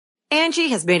Angie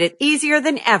has made it easier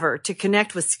than ever to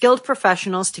connect with skilled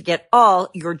professionals to get all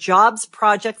your jobs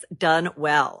projects done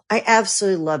well. I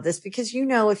absolutely love this because,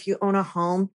 if you own a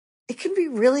home, it can be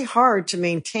really hard to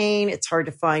maintain. It's hard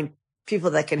to find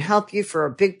people that can help you for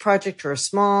a big project or a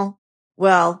small.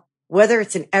 Well, whether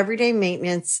it's in everyday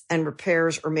maintenance and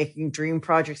repairs or making dream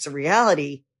projects a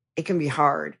reality, it can be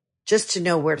hard just to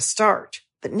know where to start.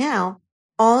 But now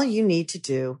all you need to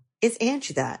do is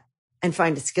Angie that and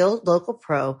find a skilled local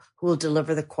pro who will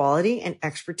deliver the quality and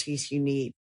expertise you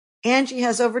need. Angie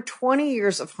has over 20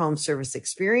 years of home service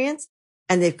experience,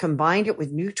 and they've combined it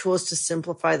with new tools to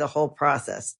simplify the whole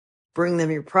process. Bring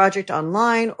them your project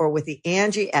online or with the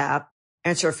Angie app,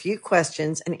 answer a few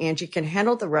questions, and Angie can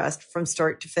handle the rest from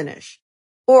start to finish.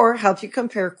 Or help you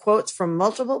compare quotes from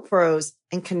multiple pros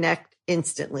and connect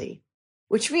instantly,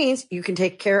 which means you can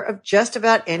take care of just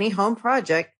about any home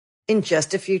project in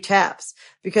just a few taps.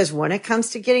 Because when it comes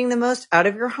to getting the most out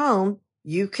of your home,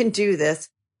 you can do this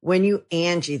when you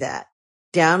Angie that.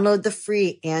 Download the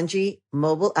free Angie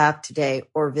mobile app today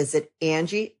or visit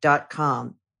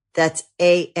Angie.com. That's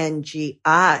ANGI.com.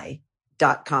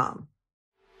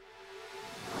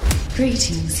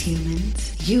 Greetings,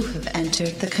 humans. You have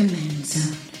entered the Command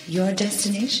Zone, your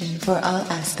destination for all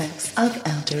aspects of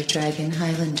Elder Dragon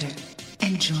Highlander.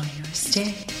 Enjoy your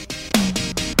stay.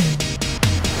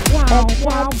 Wow,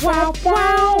 wow, wow,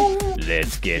 wow.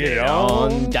 Let's get it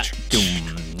on.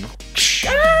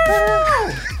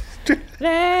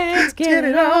 Let's get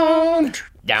it on.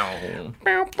 Down.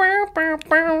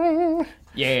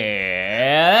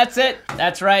 Yeah, that's it.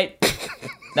 That's right.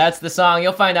 That's the song.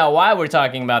 You'll find out why we're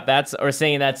talking about that or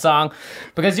singing that song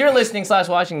because you're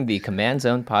listening/watching the Command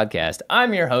Zone podcast.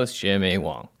 I'm your host, Jimmy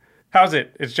Wong. How's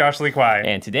it? It's Josh Lee Kwai.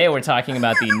 And today we're talking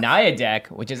about the Naya deck,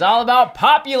 which is all about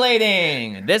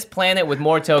populating this planet with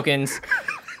more tokens.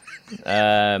 You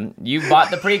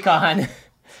bought the Precon.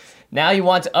 Now you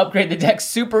want to upgrade the deck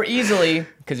super easily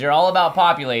because you're all about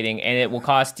populating, and it will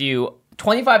cost you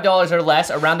 $25 or less,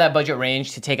 around that budget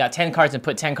range, to take out 10 cards and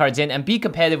put 10 cards in and be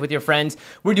competitive with your friends.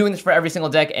 We're doing this for every single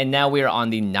deck, and now we are on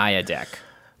the Naya deck.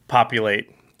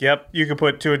 Populate. Yep, you can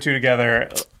put two and two together.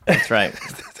 That's right.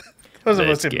 That was the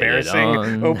most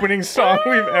embarrassing opening song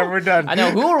we've ever done. I know.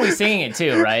 Who are we singing it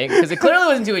to, right? Because it clearly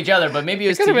wasn't to each other, but maybe it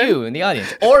was to you in the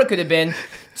audience. Or it could have been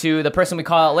to the person we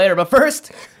call out later. But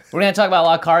first, we're going to talk about a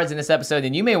lot of cards in this episode,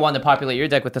 and you may want to populate your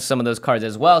deck with some of those cards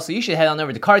as well. So you should head on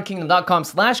over to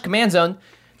cardkingdom.com/CommandZone.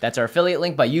 That's our affiliate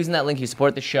link. By using that link, you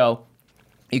support the show.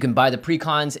 You can buy the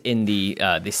Precons in the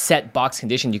set box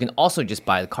condition. You can also just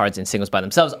buy the cards in singles by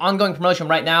themselves. Ongoing promotion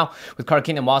right now with Card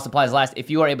Kingdom while supplies last. If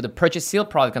you are able to purchase sealed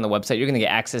product on the website, you're going to get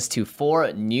access to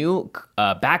 4 new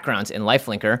backgrounds in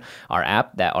Lifelinker, our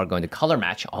app, that are going to color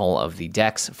match all of the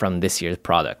decks from this year's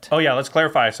product. Oh yeah, let's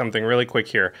clarify something really quick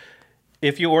here.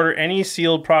 If you order any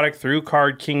sealed product through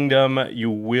Card Kingdom,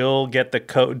 you will get the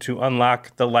code to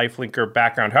unlock the Lifelinker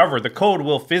background. However, the code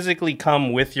will physically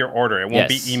come with your order. It won't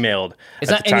be emailed. It's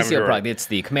not any sealed product. It's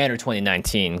the Commander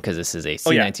 2019 because this is a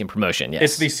C19 promotion. Yes.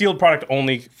 It's the sealed product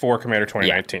only for Commander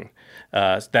 2019.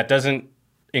 Yeah. That doesn't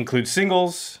include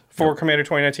singles for Commander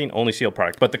 2019, only sealed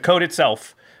product. But the code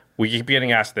itself, we keep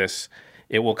getting asked this,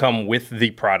 it will come with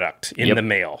the product in the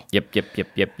mail.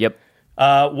 Yep.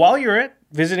 While you're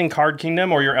visiting Card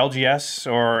Kingdom or your LGS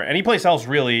or any place else,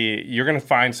 really, you're going to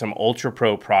find some Ultra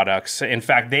Pro products. In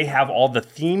fact, they have all the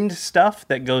themed stuff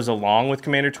that goes along with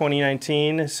Commander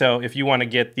 2019. So if you want to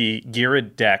get the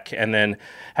geared deck and then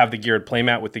have the geared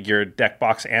playmat with the geared deck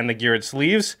box and the geared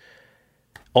sleeves,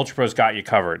 Ultra Pro's got you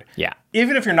covered. Yeah.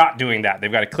 Even if you're not doing that,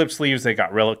 they've got Eclipse sleeves, they've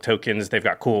got relic tokens, they've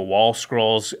got cool wall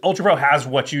scrolls. Ultra Pro has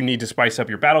what you need to spice up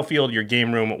your battlefield, your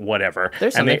game room, whatever.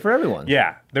 There's something for everyone.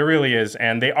 Yeah, there really is.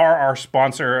 And they are our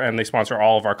sponsor, and they sponsor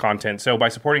all of our content. So by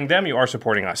supporting them, you are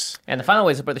supporting us. And the final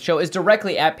way to support the show is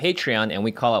directly at Patreon, and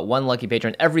we call out one lucky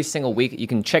patron every single week. You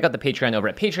can check out the Patreon over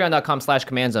at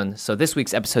patreon.com/CommandZone. So this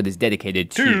week's episode is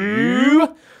dedicated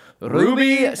to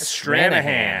Ruby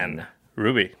Stranahan.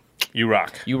 Ruby. You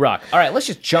rock. You rock. All right, let's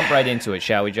just jump right into it,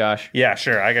 shall we, Josh? Yeah,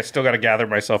 sure. I still got to gather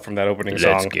myself from that opening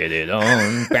song. Let's get it on.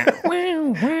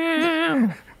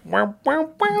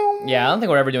 Yeah, I don't think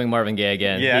we're ever doing Marvin Gaye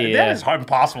again. Yeah, that is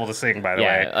impossible to sing, by the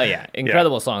way. Oh, yeah.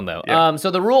 Incredible song, though. Yeah. So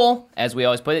the rule, as we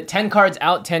always put it, 10 cards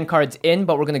out, 10 cards in,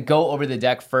 but we're going to go over the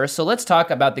deck first. So let's talk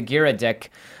about the Gira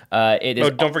deck.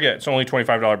 Don't forget, it's only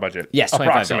 $25 budget. Yes,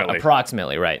 $25.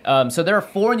 Approximately, right. So there are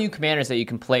 4 new commanders that you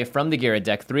can play from the Gira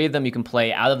deck. 3 of them you can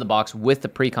play out of the box with the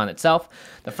Precon itself.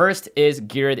 The first is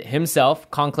Gira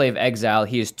himself, Conclave Exile.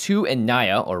 He is 2 in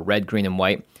Naya, or red, green, and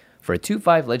white, for a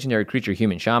 2/5 legendary creature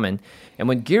human shaman. And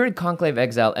when Gira Conclave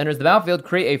Exile enters the battlefield,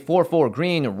 create a 4/4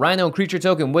 green rhino creature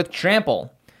token with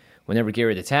trample. Whenever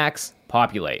Garrett attacks,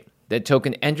 populate. That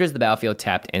token enters the battlefield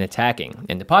tapped and attacking.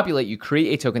 And to populate, you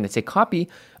create a token that's a copy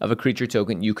of a creature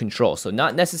token you control. So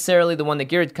not necessarily the one that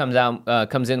Garrett comes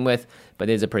in with, but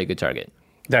it is a pretty good target.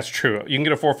 That's true. You can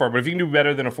get a 4/4, but if you can do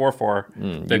better than a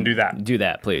 4/4, then do that. Do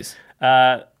that, please.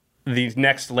 The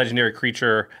next legendary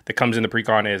creature that comes in the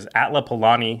Precon is Atla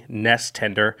Palani, Nest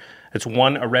Tender. It's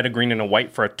 1, a red, a green, and a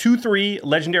white for a 2/3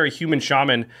 legendary human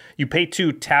shaman. You pay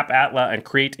 2, tap Atla, and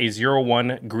create a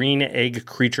 0/1 green egg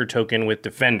creature token with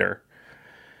Defender.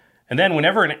 And then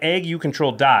whenever an egg you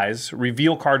control dies,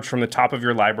 reveal cards from the top of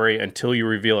your library until you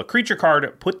reveal a creature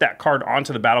card. Put that card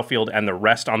onto the battlefield and the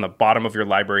rest on the bottom of your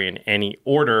library in any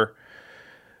order.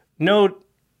 Note,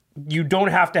 you don't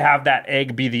have to have that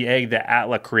egg be the egg that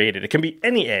Atla created. It can be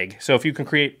any egg. So if you can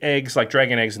create eggs like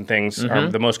dragon eggs and things are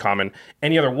the most common,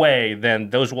 any other way,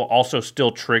 then those will also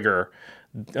still trigger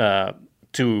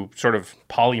to sort of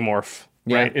polymorph.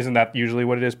 Right? Isn't that usually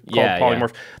what it is called?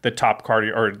 Polymorph. The top card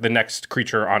or the next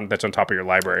creature that's on top of your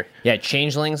library. Yeah,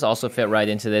 changelings also fit right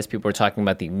into this. People were talking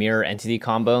about the mirror entity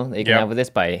combo that you can have with this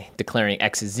by declaring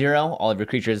X is 0. All of your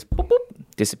creatures boop, boop,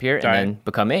 disappear and then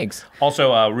become eggs.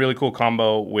 Also, a really cool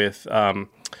combo with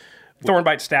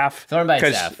Thornbite Staff.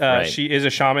 Right. She is a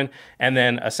shaman. And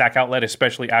then a sack outlet,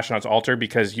 especially Astronaut's Altar,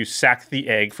 because you sack the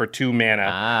egg for 2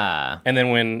 mana. And then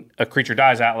when a creature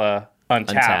dies, Atla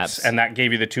untaps, and that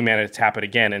gave you the 2 mana to tap it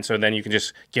again, and so then you can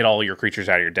just get all your creatures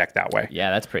out of your deck that way.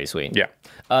 Yeah, that's pretty sweet. Yeah.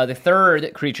 The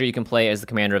third creature you can play as the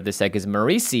commander of this deck is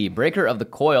Marisi, Breaker of the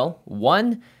Coil.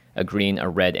 1, a green, a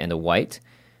red, and a white.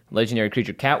 Legendary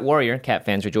creature Cat Warrior. Cat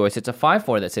fans rejoice. It's a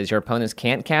 5/4 that says your opponents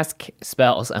can't cast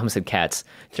spells, I almost said cats,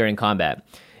 during combat.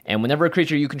 And whenever a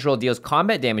creature you control deals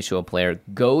combat damage to a player,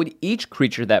 goad each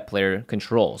creature that player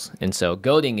controls. And so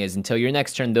goading is until your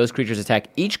next turn, those creatures attack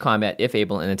each combat if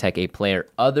able and attack a player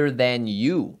other than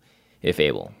you if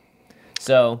able.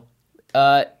 So,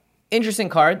 interesting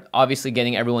card. Obviously,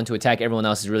 getting everyone to attack everyone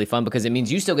else is really fun because it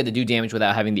means you still get to do damage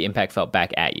without having the impact felt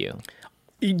back at you.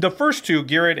 The first two,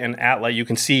 Garrett and Atla, you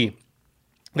can see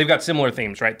they've got similar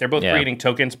themes, right? They're both creating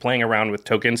tokens, playing around with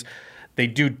tokens. They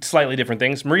do slightly different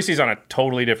things. Marisi's on a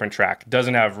totally different track.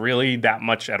 Doesn't have really that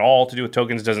much at all to do with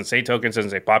tokens. Doesn't say tokens.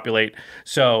 Doesn't say populate.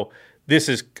 So this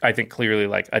is, I think, clearly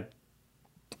like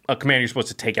a commander you're supposed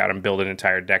to take out and build an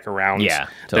entire deck around. Yeah,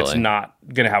 totally. That's not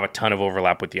going to have a ton of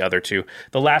overlap with the other two.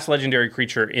 The last legendary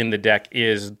creature in the deck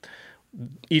is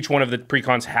each one of the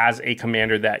precons has a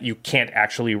commander that you can't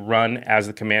actually run as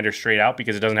the commander straight out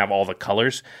because it doesn't have all the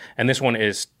colors. And this one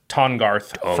is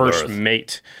Tongarth, First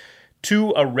Mate.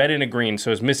 2, a red and a green, so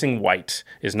is missing white,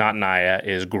 is not Naya,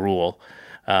 is Gruul.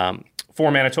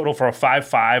 4 mana total for a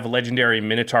 5/5 legendary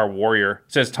Minotaur Warrior.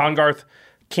 It says Tongarth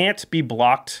can't be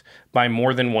blocked by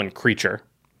more than one creature.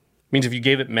 Means if you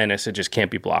gave it Menace, it just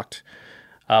can't be blocked.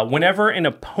 Whenever an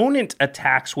opponent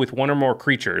attacks with one or more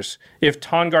creatures, if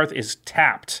Tongarth is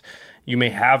tapped, you may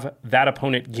have that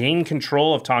opponent gain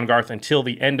control of Tongarth until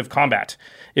the end of combat.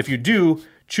 If you do,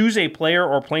 choose a player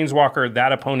or planeswalker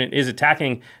that opponent is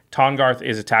attacking. Tongarth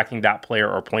is attacking that player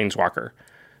or planeswalker.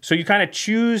 So you kind of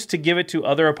choose to give it to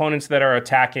other opponents that are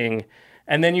attacking,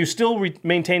 and then you still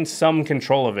maintain some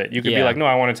control of it. You could be like, no,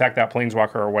 I want to attack that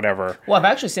planeswalker or whatever. Well, I've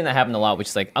actually seen that happen a lot, which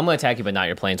is like, I'm going to attack you, but not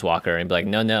your planeswalker. And be like,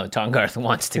 no, Tongarth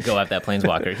wants to go at that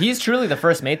planeswalker. He's truly the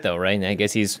first mate, though, right? And I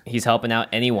guess he's helping out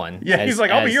anyone. Yeah, he's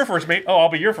like, I'll be your first mate. Oh, I'll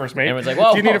be your first mate. Everyone's like,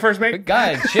 whoa. Do you need a first mate?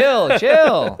 Guys, chill.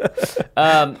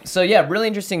 So, yeah, really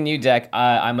interesting new deck.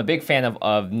 I'm a big fan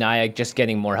of Naya just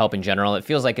getting more help in general. It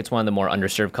feels like it's one of the more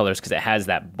underserved colors because it has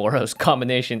that Boros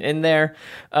combination in there.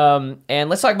 And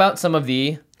let's talk about some of the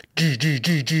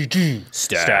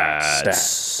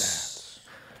stats.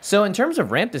 So in terms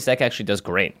of ramp, this deck actually does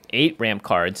great. 8 ramp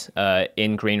cards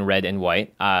in green, red, and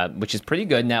white, which is pretty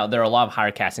good. Now, there are a lot of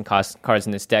higher casting cost cards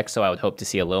in this deck, so I would hope to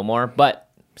see a little more, but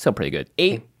still pretty good.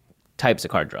 8 types of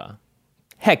card draw.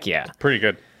 Heck yeah. Pretty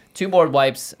good. 2 board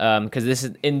wipes, because this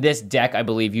is in this deck, I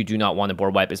believe you do not want to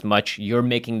board wipe as much. You're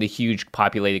making the huge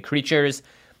populated creatures.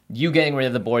 You getting rid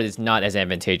of the board is not as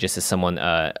advantageous as someone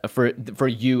for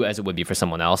you as it would be for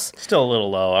someone else. Still a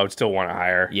little low. I would still want it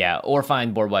higher. Yeah, or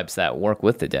find board wipes that work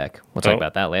with the deck. We'll talk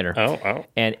about that later.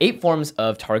 And 8 forms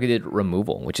of targeted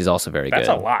removal, which is also very good. That's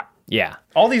a lot. Yeah.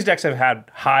 All these decks have had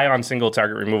high on single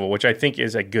target removal, which I think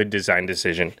is a good design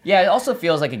decision. Yeah, it also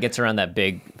feels like it gets around that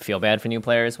big feel bad for new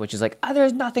players, which is like,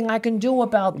 there's nothing I can do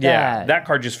about that. Yeah, that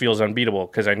card just feels unbeatable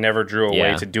because I never drew a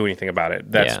way to do anything about it.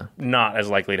 That's not as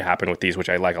likely to happen with these, which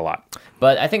I like a lot.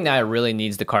 But I think Naya really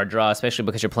needs the card draw, especially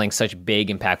because you're playing such big,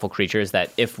 impactful creatures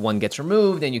that if one gets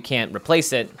removed and you can't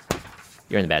replace it,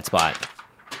 you're in a bad spot.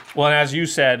 Well, and as you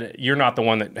said, you're not the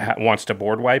one that wants to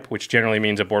board wipe, which generally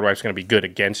means a board wipe's going to be good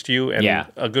against you. And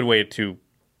a good way to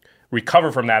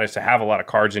recover from that is to have a lot of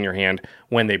cards in your hand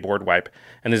when they board wipe.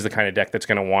 And this is the kind of deck that's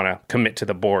going to want to commit to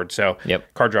the board. So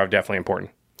card draw definitely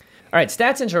important. All right,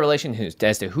 stats into relation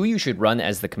as to who you should run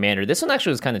as the commander. This one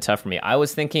actually was kind of tough for me. I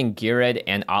was thinking Girid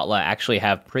and Atla actually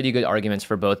have pretty good arguments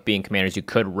for both being commanders you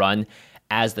could run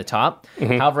as the top.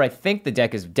 However, I think the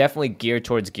deck is definitely geared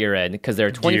towards Girid because there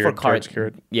are 24 cards.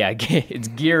 Yeah, it's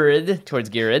geared towards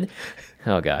Girid.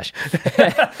 Oh, gosh.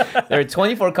 There are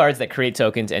 24 cards that create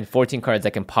tokens and 14 cards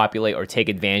that can populate or take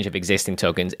advantage of existing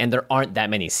tokens, and there aren't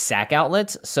that many sack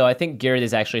outlets, so I think Girid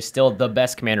is actually still the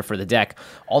best commander for the deck,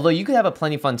 although you could have a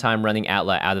plenty fun time running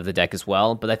Atla out of the deck as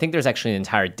well, but I think there's actually an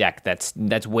entire deck that's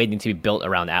waiting to be built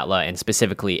around Atla, and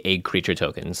specifically egg creature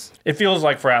tokens. It feels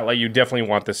like for Atla, you definitely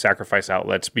want the sacrifice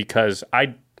outlets, because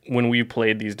when we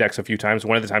played these decks a few times,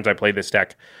 one of the times I played this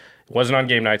deck, it wasn't on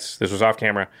game nights, this was off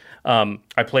camera,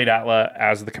 I played Atla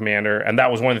as the commander, and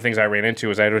that was one of the things I ran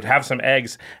into, is I would have some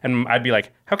eggs, and I'd be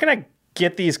like, how can I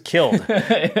get these killed?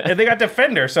 And they got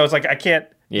Defender, so it's like, I can't,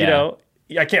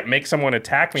 I can't make someone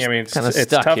attack me. I mean, it's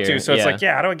tough here. to, so it's like,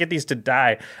 how do I get these to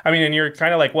die? I mean, and you're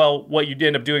kind of like, well, what you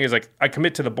end up doing is like, I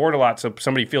commit to the board a lot, so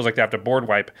somebody feels like they have to board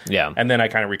wipe, and then I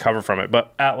kind of recover from it.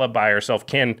 But Atla by herself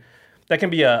that can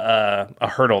be a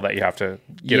hurdle that you have to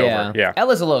get over. Yeah.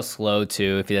 Atla's a little slow,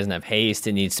 too. If he doesn't have haste,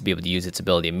 it needs to be able to use its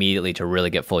ability immediately to really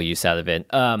get full use out of it.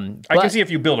 I can see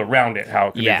if you build around it, how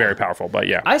it can be very powerful, but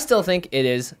I still think it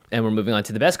is, and we're moving on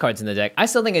to the best cards in the deck, I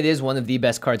still think it is one of the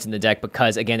best cards in the deck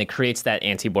because, again, it creates that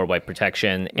anti-board wipe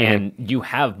protection, and you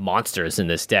have monsters in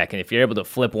this deck, and if you're able to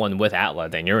flip one with Atla,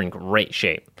 then you're in great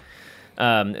shape.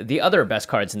 The other best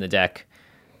cards in the deck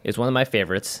is one of my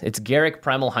favorites. It's Garruk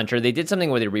Primal Hunter. They did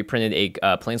something where they reprinted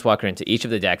a Planeswalker into each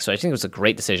of the decks, so I think it was a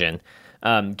great decision.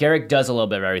 Garruk does a little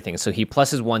bit of everything. So he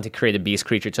 +1 to create a beast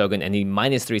creature token, and he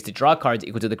 -3 to draw cards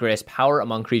equal to the greatest power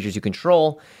among creatures you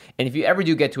control. And if you ever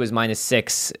do get to his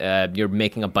 -6, you're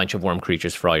making a bunch of worm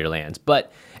creatures for all your lands.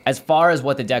 But as far as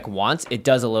what the deck wants, it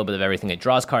does a little bit of everything. It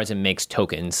draws cards and makes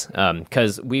tokens.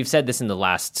 Because we've said this in the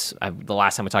last time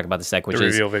we talked about this deck, which is...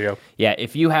 the reveal video. Yeah,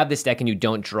 if you have this deck and you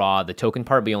don't draw the token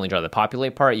part, but you only draw the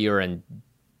populate part, you're in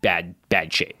bad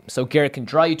shape. So Garruk can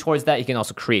draw you towards that. He can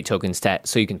also create tokens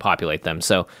so you can populate them.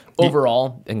 So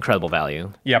overall, incredible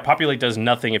value. Yeah, populate does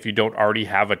nothing if you don't already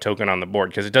have a token on the board,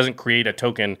 because it doesn't create a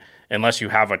token unless you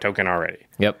have a token already.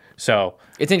 Yep. So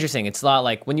it's interesting. It's not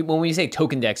like when you say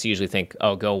token decks, you usually think,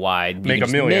 oh, go wide, make a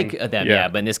million, make them. Yeah,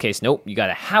 but in this case, nope. You got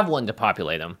to have one to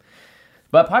populate them.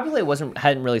 But Populate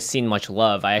hadn't really seen much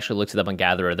love. I actually looked it up on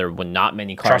Gatherer. There were not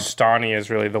many cards. Trostani is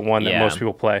really the one that most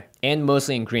people play. And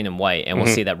mostly in green and white. And we'll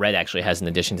see that red actually has an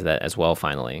addition to that as well,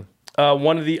 finally.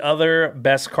 One of the other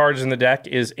best cards in the deck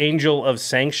is Angel of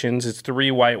Sanctions. It's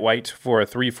 3 white for a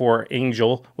 3/4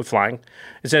 angel with flying.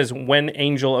 It says, when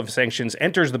Angel of Sanctions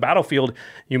enters the battlefield,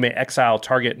 you may exile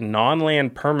target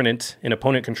non-land permanent in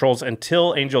opponent controls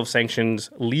until Angel of Sanctions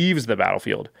leaves the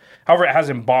battlefield. However, it has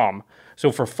Embalm.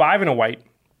 So for 5 and a white,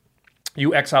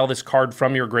 you exile this card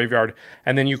from your graveyard,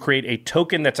 and then you create a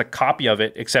token that's a copy of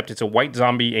it, except it's a white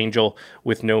zombie angel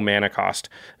with no mana cost.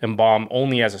 Embalm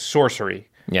only as a sorcery.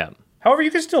 Yeah. However, you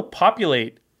can still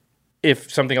populate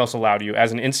if something else allowed you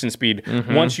as an instant speed.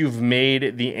 Once you've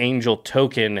made the angel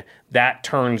token, that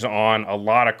turns on a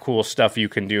lot of cool stuff you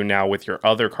can do now with your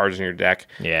other cards in your deck.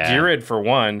 Yeah. Girid, for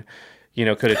one,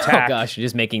 could attack. Oh gosh, you're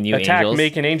just making new angels.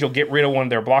 Make an angel, get rid of one of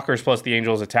their blockers, plus the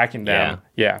angel is attacking them.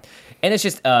 Yeah. And it's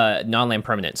just non-land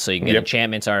permanents, so you can get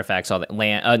enchantments, artifacts, all that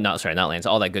not lands,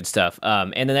 all that good stuff.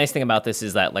 And the nice thing about this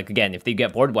is that, like, again, if they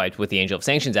get board wiped with the Angel of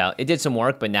Sanctions out, it did some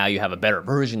work, but now you have a better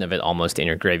version of it almost in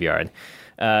your graveyard.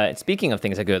 Speaking of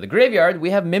things that go to the graveyard, we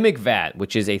have Mimic Vat,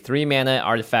 which is a 3-mana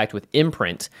artifact with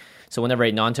imprint. So whenever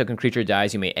a non-token creature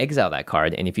dies, you may exile that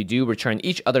card, and if you do, return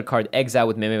each other card exiled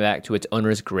with Mimic Vat to its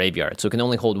owner's graveyard. So it can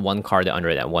only hold one card under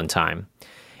it at one time.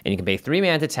 And you can pay 3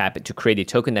 mana to tap it to create a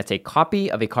token that's a copy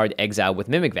of a card exiled with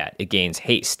Mimic Vat. It gains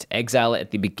haste. Exile it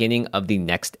at the beginning of the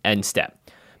next end step.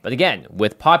 But again,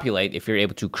 with Populate, if you're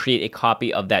able to create a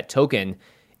copy of that token,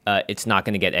 it's not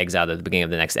going to get exiled at the beginning of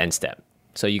the next end step.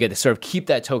 So you get to sort of keep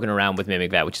that token around with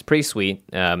Mimic Vat, which is pretty sweet.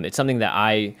 It's something that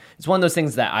it's one of those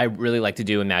things that I really like to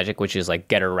do in Magic, which is like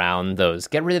get around those.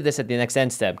 Get rid of this at the next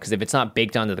end step, because if it's not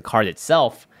baked onto the card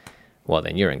itself, well,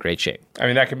 then you're in great shape. I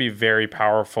mean, that could be very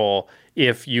powerful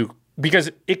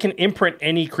because it can imprint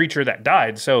any creature that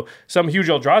died. So some huge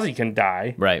Eldrazi can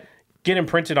die. Right. Get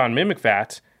imprinted on Mimic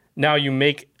Vat. Now you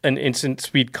make an instant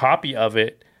speed copy of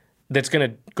it. that's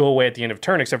going to go away at the end of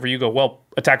turn, except for you go, well,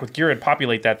 attack with Geared,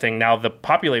 populate that thing. Now the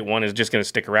populate one is just going to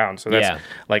stick around. So that's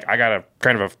like, I got a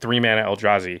kind of a 3-mana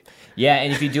Eldrazi. Yeah,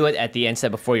 and if you do it at the end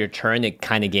step before your turn, it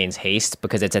kind of gains haste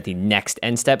because it's at the next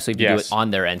end step. So if you do it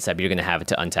on their end step, you're going to have it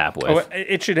to untap with. Oh,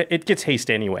 it gets haste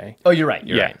anyway. Oh, you're right.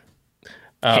 You're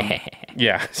right.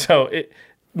 Yeah, so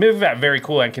Mimivat, very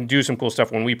cool, and can do some cool stuff.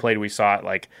 When we played, we saw it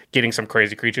like getting some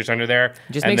crazy creatures under there.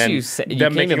 Just and makes then you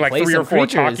them making like 3 or 4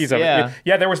 talkies of it.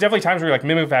 Yeah, there was definitely times where you're like,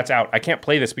 Mimivat's out. I can't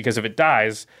play this because if it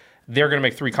dies, they're going to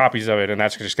make 3 copies of it, and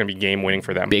that's just going to be game winning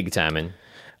for them. Big timing.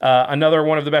 Another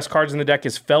one of the best cards in the deck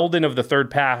is Felden of the Third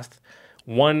Path.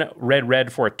 1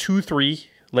 red for a 2/3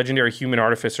 legendary human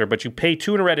artificer, but you pay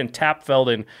 2 and a red and tap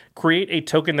Felden. Create a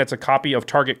token that's a copy of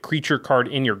target creature card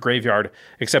in your graveyard,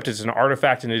 except it's an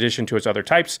artifact in addition to its other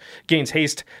types. Gains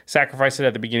haste, sacrifice it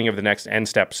at the beginning of the next end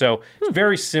step. So it's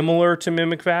very similar to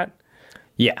Mimic Vat.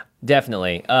 Yeah,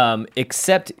 definitely.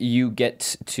 Except you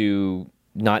get to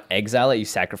not exile it, you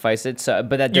sacrifice it. So,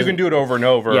 but that you can do it over and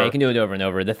over. Yeah, you can do it over and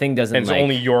over. The thing doesn't. And it's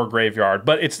only your graveyard,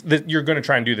 but you're going to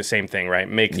try and do the same thing, right?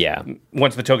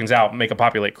 Once the token's out, make a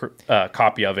populate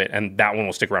copy of it, and that one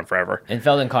will stick around forever. And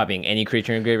Felden copying any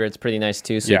creature in graveyard is pretty nice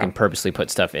too. So you can purposely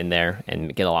put stuff in there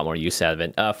and get a lot more use out of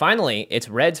it. Finally, it's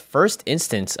Red's first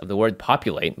instance of the word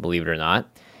populate. Believe it or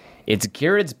not, it's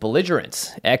Gyrod's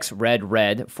Belligerence. X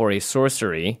red for a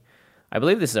sorcery. I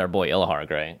believe this is our boy Ilharg,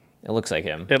 right? It looks like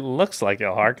him. It looks like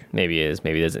Ilharg. Maybe it is.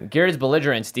 Maybe it isn't. Gyrod's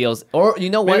Belligerence deals, or you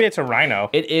know what? Maybe it's a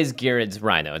Rhino. It is Gyrod's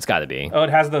Rhino. It's got to be. Oh,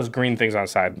 it has those green things on the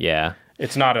side. Yeah.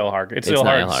 It's not Ilharg. It's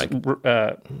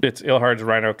Ilharg. It's Ilharg's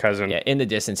Rhino cousin. Yeah, in the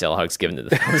distance, Ilharg's giving it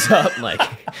the thumbs up.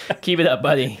 Like, keep it up,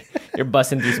 buddy. You're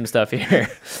busting through some stuff here.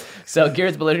 So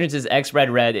Gyrod's Belligerence is X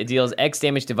red. It deals X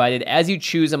damage divided as you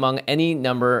choose among any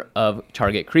number of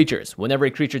target creatures. Whenever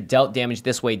a creature dealt damage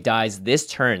this way dies this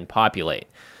turn, populate.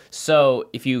 So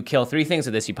if you kill 3 things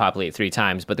with this, you populate 3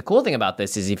 times. But the cool thing about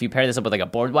this is if you pair this up with like a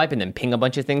board wipe and then ping a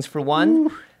bunch of things for 1,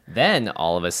 then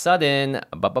all of a sudden,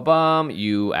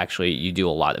 you do a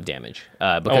lot of damage.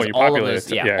 Because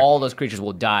all those creatures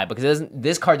will die because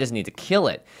this card doesn't need to kill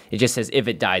it. It just says if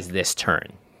it dies this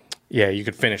turn. Yeah, you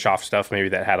could finish off stuff maybe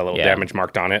that had a little damage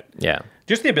marked on it. Yeah.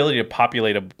 Just the ability to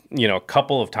populate a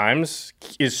couple of times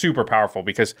is super powerful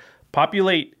because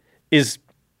populate is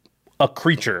a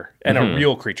creature and a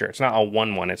real creature. It's not a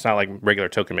 1/1. It's not like regular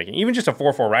token making. Even just a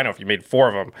 4/4 Rhino, if you made 4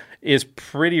 of them, is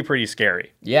pretty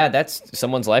scary. Yeah, that's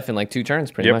someone's life in like 2 turns,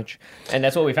 pretty much. And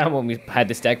that's what we found when we had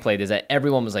this deck played, is that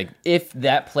everyone was like, if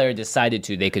that player decided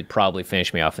to, they could probably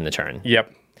finish me off in the turn.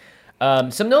 Yep.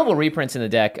 Some notable reprints in the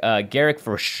deck. Garrick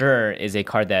for sure is a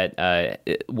card that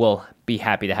will be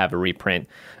happy to have a reprint.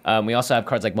 We also have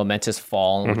cards like Momentous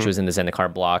Fall, which was in the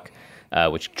Zendikar block.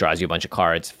 Which draws you a bunch of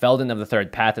cards. Felden of the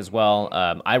Third Path as well.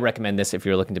 I recommend this if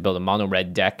you're looking to build a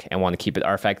mono-red deck and want to keep it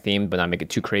artifact themed, but not make it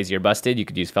too crazy or busted. You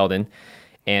could use Felden.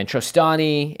 And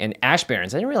Trostani and Ash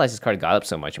Barons. I didn't realize this card got up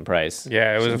so much in price.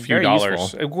 Yeah, it was a few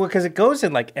dollars. Because it goes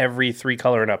in like every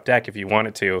 3-color and up deck if you want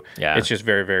it to. Yeah. It's just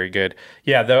very, very good.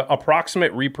 Yeah, the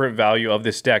approximate reprint value of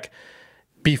this deck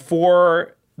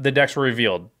before the decks were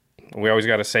revealed. We always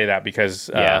got to say that because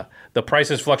the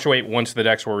prices fluctuate once the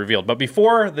decks were revealed. But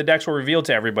before the decks were revealed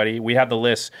to everybody, we had the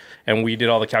list and we did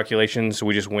all the calculations.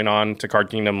 We just went on to Card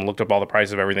Kingdom, looked up all the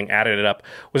prices of everything, added it up.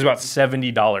 It was about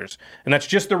 $70. And that's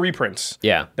just the reprints.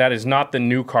 Yeah. That is not the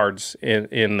new cards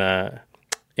in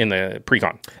the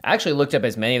Precon. I actually looked up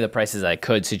as many of the prices as I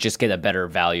could to just get a better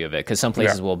value of it, because some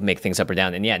places will make things up or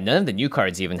down. And none of the new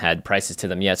cards even had prices to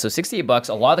them yet. So $68,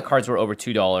 a lot of the cards were over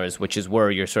 $2, which is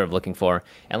where you're sort of looking for.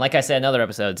 And like I said in other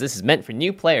episodes, this is meant for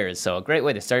new players, so a great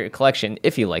way to start your collection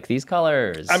if you like these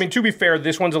colors. I mean, to be fair,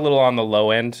 this one's a little on the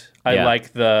low end. I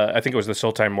like I think it was the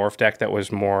Sultai Morph deck that was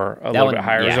a little bit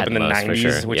higher. It was up in the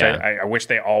 90s, which I wish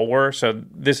they all were. So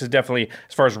this is definitely,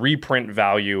 as far as reprint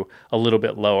value, a little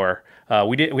bit lower.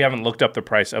 We haven't looked up the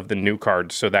price of the new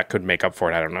cards, so that could make up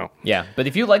for it. I don't know. Yeah, but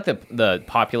if you like the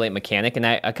populate mechanic, and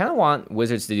I kind of want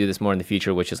Wizards to do this more in the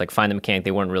future, which is like find a mechanic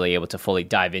they weren't really able to fully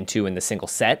dive into in the single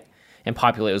set. And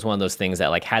populate was one of those things that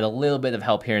like had a little bit of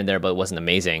help here and there, but it wasn't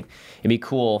amazing. It'd be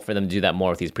cool for them to do that more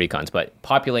with these precons. But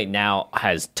populate now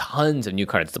has tons of new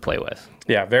cards to play with.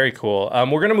 Yeah, very cool.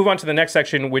 We're going to move on to the next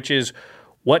section, which is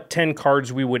what 10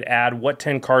 cards we would add, what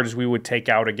 10 cards we would take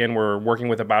out. Again, we're working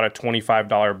with about a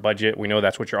 $25 budget. We know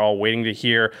that's what you're all waiting to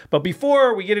hear. But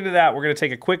before we get into that, we're going to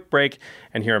take a quick break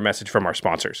and hear a message from our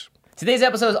sponsors. Today's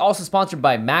episode is also sponsored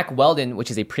by Mack Weldon,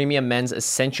 which is a premium men's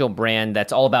essential brand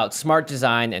that's all about smart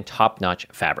design and top-notch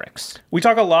fabrics. We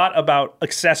talk a lot about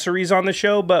accessories on the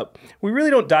show, but we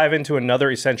really don't dive into another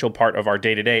essential part of our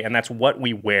day-to-day, and that's what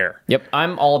we wear. Yep,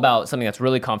 I'm all about something that's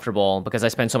really comfortable because I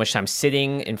spend so much time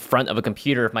sitting in front of a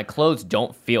computer. If my clothes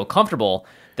don't feel comfortable,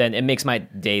 then it makes my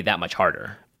day that much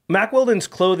harder. Mack Weldon's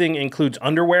clothing includes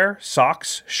underwear,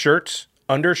 socks, shirts,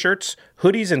 undershirts,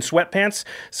 hoodies, and sweatpants,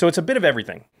 so it's a bit of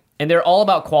everything. And they're all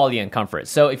about quality and comfort.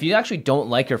 So if you actually don't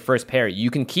like your first pair,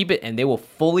 you can keep it and they will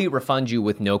fully refund you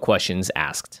with no questions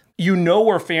asked. You know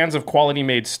we're fans of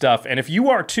quality-made stuff, and if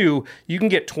you are too, you can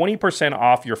get 20%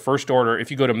 off your first order if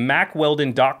you go to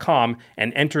mackweldon.com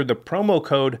and enter the promo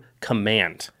code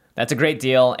COMMAND. That's a great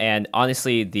deal, and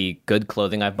honestly, the good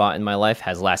clothing I've bought in my life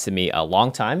has lasted me a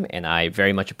long time, and I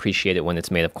very much appreciate it when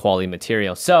it's made of quality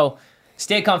material. So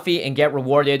stay comfy and get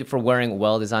rewarded for wearing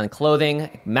well-designed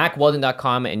clothing.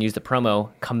 MackWeldon.com and use the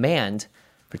promo COMMAND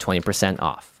for 20%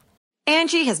 off.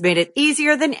 Angie has made it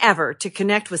easier than ever to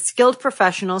connect with skilled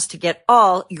professionals to get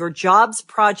all your jobs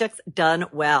projects done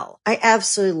well. I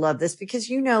absolutely love this because,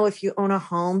 you know, if you own a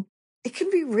home, it can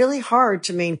be really hard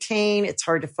to maintain. It's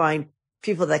hard to find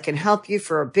people that can help you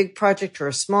for a big project or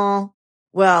a small.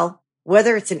 Well,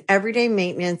 whether it's in everyday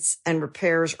maintenance and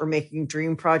repairs or making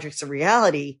dream projects a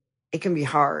reality, it can be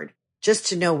hard just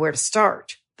to know where to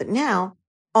start. But now,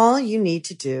 all you need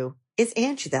to do is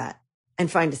Angie that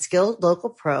and find a skilled local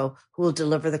pro who will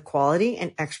deliver the quality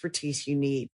and expertise you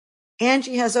need.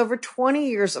 Angie has over 20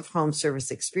 years of home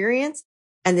service experience,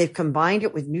 and they've combined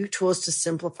it with new tools to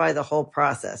simplify the whole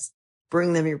process.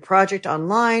 Bring them your project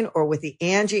online or with the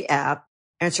Angie app,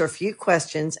 answer a few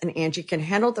questions, and Angie can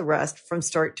handle the rest from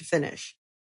start to finish.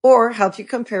 Or help you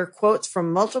compare quotes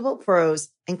from multiple pros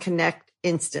and connect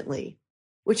instantly,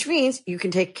 which means you can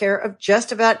take care of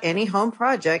just about any home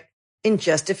project in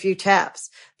just a few taps.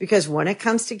 Because when it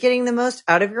comes to getting the most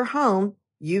out of your home,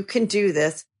 you can do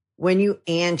this when you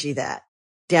Angie that.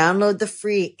 Download the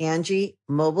free Angie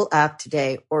mobile app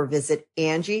today or visit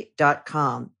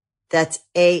Angie.com. That's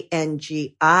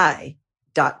ANGI.com.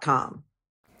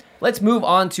 Let's move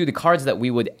on to the cards that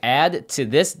we would add to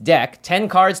this deck. 10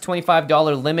 cards,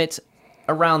 $25 limit,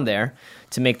 around there,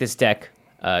 to make this deck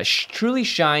truly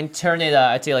shine. Turn it,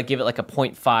 I'd say, give it a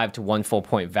 0.5 to 1 full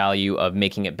point value of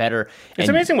making it better. It's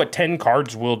amazing what 10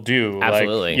 cards will do.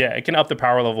 Absolutely. It can up the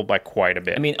power level by quite a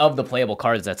bit. I mean, of the playable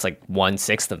cards, that's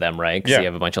 1/6 of them, right? Because Yeah. you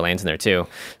have a bunch of lands in there too.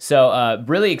 So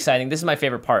really exciting. This is my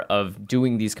favorite part of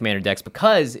doing these commander decks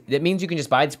because it means you can just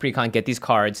buy this Precon, get these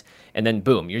cards, and then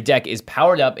boom, your deck is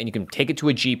powered up and you can take it to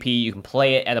a GP, you can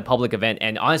play it at a public event,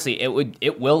 and honestly,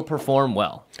 it will perform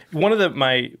well. One of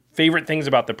my favorite things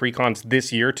about the Precons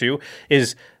this year too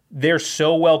is they're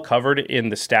so well covered in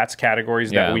the stats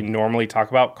categories that we normally talk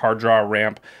about: card draw,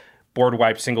 ramp, board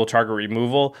wipe, single target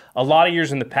removal. A lot of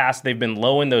years in the past, they've been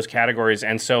low in those categories,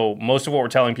 and so most of what we're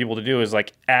telling people to do is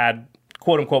add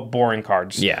quote-unquote boring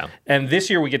cards. Yeah. And this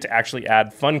year we get to actually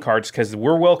add fun cards because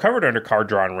we're well covered under card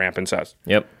draw and ramp and such.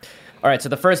 Yep. All right, so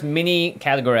the first mini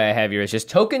category I have here is just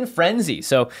token frenzy.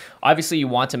 So obviously you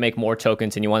want to make more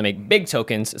tokens and you want to make big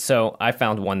tokens. So I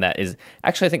found one that is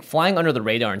actually, I think, flying under the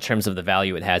radar in terms of the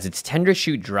value it has. It's Tender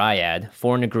Shoot Dryad,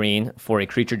 4 and a green for a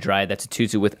creature dryad that's a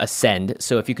 2/2 with Ascend.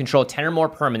 So if you control 10 or more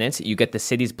permanents, you get the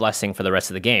City's Blessing for the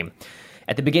rest of the game.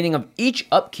 At the beginning of each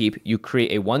upkeep, you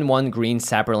create a 1/1 green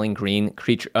Sapperling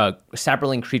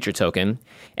creature token,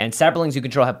 and Sapperlings you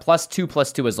control have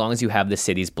 +2/+2 as long as you have the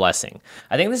City's Blessing.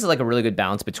 I think this is a really good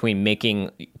balance between making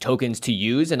tokens to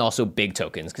use and also big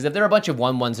tokens, because if there are a bunch of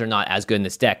 1/1s, they're not as good in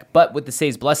this deck. But with the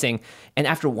City's Blessing, and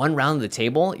after one round of the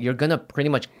table, you're gonna pretty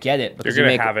much get it because you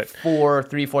make have it. 4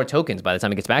 tokens by the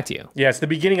time it gets back to you. Yeah, it's the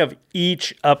beginning of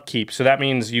each upkeep. So that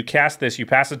means you cast this, you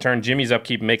pass the turn, Jimmy's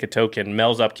upkeep, make a token,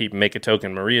 Mel's upkeep, make a token,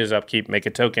 Maria's upkeep, make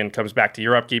a token, comes back to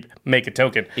your upkeep, make a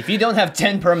token. If you don't have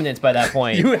 10 permanents by that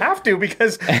point... You have to,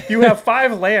 because you have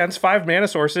 5 lands, 5 mana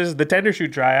sources, the Tender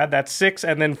Shoot Dryad, that's 6,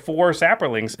 and then 4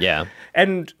 Sapperlings. Yeah.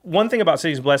 And one thing about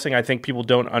City's Blessing I think people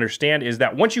don't understand is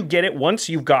that once you get it, once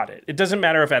you've got it. It doesn't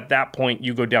matter if at that point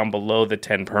you go down below the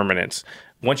 10 permanents.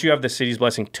 Once you have the City's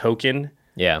Blessing token...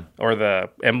 Yeah. Or the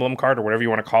emblem card or whatever you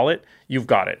want to call it, you've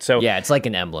got it. So yeah, it's like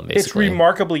an emblem, basically. It's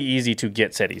remarkably easy to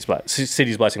get City's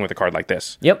Blessing with a card like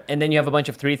this. Yep, and then you have a bunch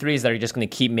of 3/3s that are just going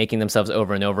to keep making themselves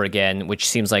over and over again, which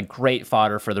seems like great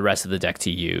fodder for the rest of the deck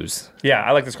to use. Yeah,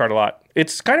 I like this card a lot.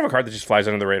 It's kind of a card that just flies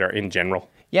under the radar in general.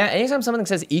 Yeah, anytime something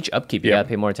says each upkeep, you gotta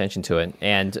pay more attention to it.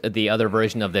 And the other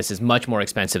version of this is much more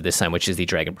expensive this time, which is the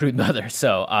Dragon Brood Mother.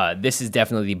 So this is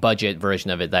definitely the budget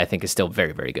version of it that I think is still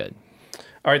very, very good.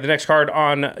 All right, the next card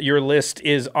on your list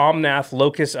is Omnath,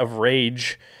 Locus of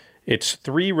Rage. It's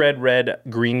 3 red, red,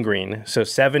 green, green, so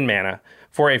 7 mana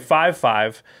for a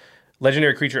 5/5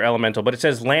 legendary creature elemental, but it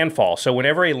says landfall. So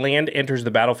whenever a land enters the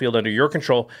battlefield under your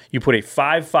control, you put a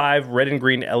 5/5 red and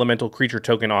green elemental creature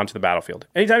token onto the battlefield.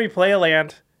 Anytime you play a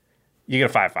land, you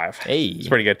get a 5/5. Hey. It's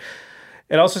pretty good.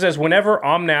 It also says whenever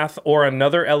Omnath or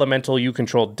another elemental you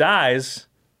control dies,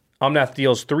 Omnath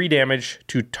deals 3 damage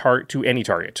to any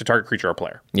target, to target creature or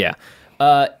player. Yeah.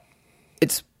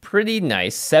 It's pretty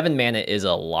nice. 7 mana is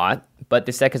a lot, but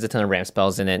this deck has a ton of ramp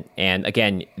spells in it. And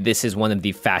again, this is one of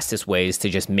the fastest ways to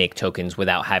just make tokens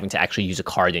without having to actually use a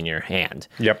card in your hand.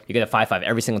 Yep. You get a 5/5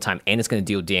 every single time, and it's going to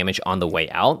deal damage on the way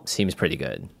out. Seems pretty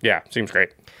good. Yeah, seems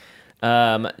great.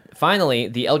 Finally,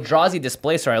 the Eldrazi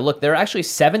Displacer. I looked, there are actually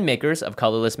 7 makers of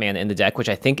colorless mana in the deck, which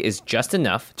I think is just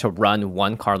enough to run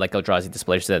one card like Eldrazi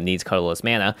Displacer that needs colorless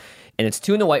mana. And it's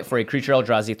 2 and a white for a creature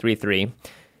Eldrazi 3/3.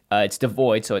 It's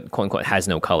devoid, so it quote-unquote has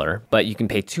no color, but you can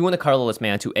pay 2 and a colorless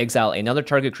mana to exile another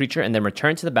target creature and then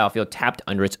return to the battlefield tapped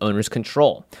under its owner's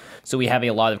control. So we have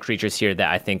a lot of creatures here that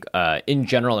I think, in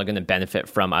general, are going to benefit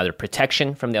from either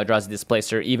protection from the Eldrazi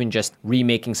Displacer, even just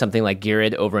remaking something like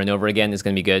Girid over and over again is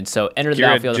going to be good. So enter the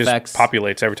battlefield just effects.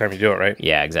 Populates every time you do it, right?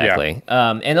 Yeah, exactly.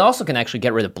 Yeah. And it also can actually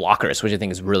get rid of blockers, which I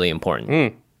think is really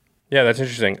important. Yeah, that's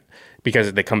interesting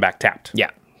because they come back tapped.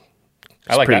 Yeah.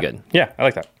 I like pretty that. good. Yeah, I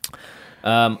like that.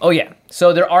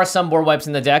 So there are some board wipes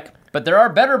in the deck, but there are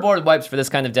better board wipes for this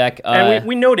kind of deck. And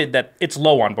we noted that it's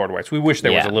low on board wipes. We wish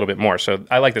there was a little bit more. So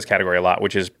I like this category a lot,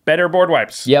 which is better board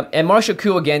wipes. Yep, and Martial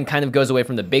Coup, again, kind of goes away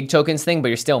from the big tokens thing, but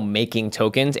you're still making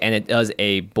tokens, and it does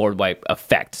a board wipe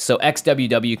effect. So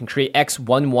XWW, you can create X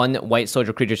 1/1 white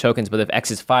soldier creature tokens, but if X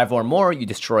is 5 or more, you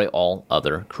destroy all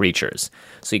other creatures.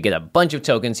 So you get a bunch of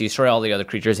tokens, you destroy all the other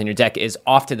creatures, and your deck is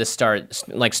off to the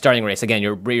starting race. Again,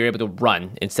 you're able to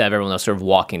run instead of everyone else sort of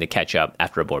walking to catch up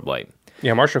after a board wipe.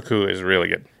 Yeah, Martial Coup is really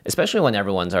good. Especially when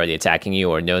everyone's already attacking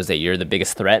you or knows that you're the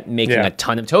biggest threat, making a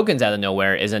ton of tokens out of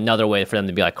nowhere is another way for them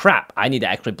to be like, crap, I need to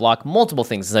actually block multiple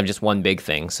things instead of just one big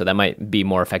thing. So that might be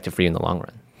more effective for you in the long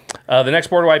run. The next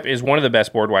board wipe is one of the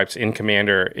best board wipes in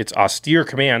Commander. It's Austere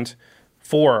Command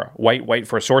for white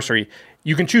for sorcery.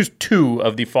 You can choose 2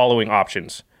 of the following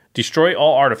options. Destroy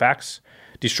all artifacts,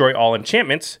 destroy all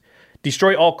enchantments,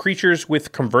 destroy all creatures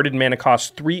with converted mana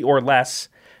cost 3 or less,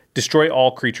 destroy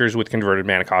all creatures with converted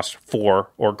mana cost 4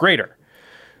 or greater.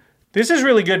 This is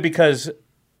really good because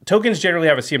tokens generally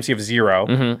have a CMC of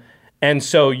 0, and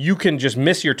so you can just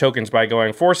miss your tokens by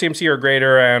going 4 CMC or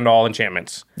greater and all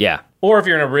enchantments. Yeah. Or if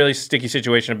you're in a really sticky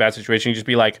situation, a bad situation, you just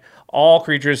be like, all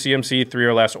creatures CMC 3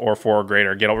 or less or 4 or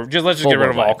greater. Let's just get rid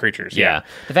of all creatures. Yeah.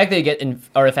 The fact that you get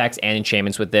artifacts and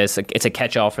enchantments with this, it's a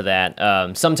catch-all for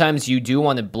that. Sometimes you do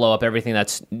want to blow up everything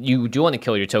you do want to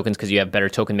kill your tokens because you have better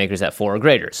token makers at 4 or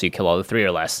greater, so you kill all the 3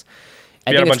 or less.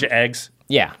 You got a bunch of eggs.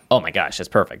 Yeah. Oh my gosh, that's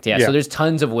perfect. Yeah. So there's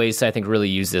tons of ways to, I think, really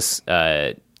use this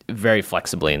very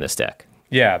flexibly in this deck.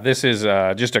 Yeah, this is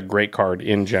just a great card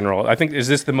in general. I think, is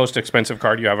this the most expensive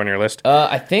card you have on your list?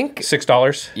 I think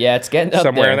 $6. Yeah, it's getting up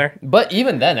somewhere in there. But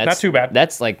even then, that's not too bad.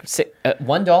 That's like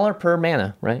 $1 per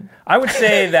mana, right? I would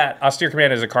say that Austere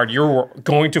Command is a card you're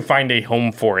going to find a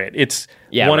home for it. It's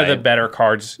one of the better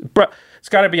cards. It's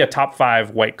got to be a top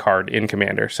 5 white card in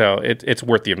Commander, so it's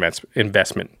worth the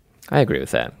investment. I agree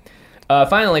with that.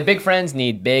 Finally, big friends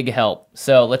need big help.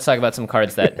 So let's talk about some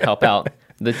cards that help out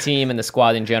the team and the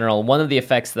squad in general. One of the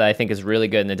effects that I think is really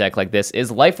good in a deck like this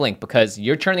is lifelink, because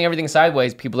you're turning everything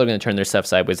sideways. People are going to turn their stuff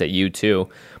sideways at you too.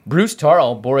 Bruce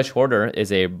Tarl, Boorish Hoarder,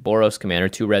 is a Boros commander,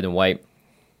 2 red and white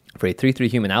for a 3/3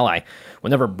 human ally.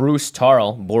 Whenever Bruce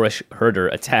Tarl, Boorish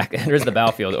Herder, enters the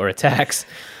battlefield or attacks...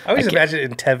 I always imagine it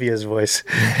in Tevia's voice.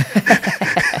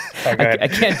 I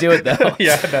can't do it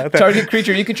though. Target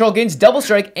creature you control gains double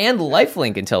strike and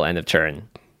lifelink until end of turn.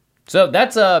 So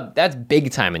that's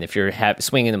big time, and if you're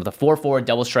swinging them with a 4/4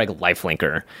 double strike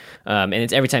lifelinker, and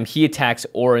it's every time he attacks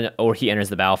or he enters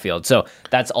the battlefield. So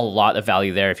that's a lot of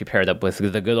value there if you pair it up with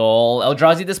the good old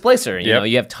Eldrazi Displacer. You know,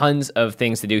 you have tons of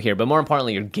things to do here, but more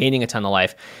importantly, you're gaining a ton of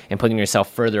life and putting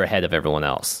yourself further ahead of everyone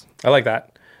else. I like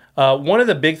that. One of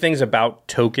the big things about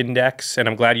token decks, and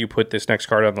I'm glad you put this next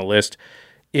card on the list,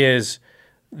 is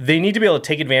they need to be able to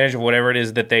take advantage of whatever it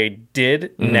is that they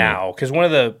did now. Because one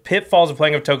of the pitfalls of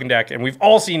playing a token deck, and we've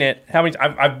all seen it.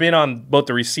 I've been on both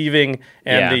the receiving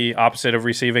and the opposite of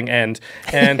receiving end,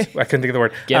 and I couldn't think of the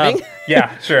word. Giving?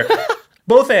 Yeah, sure.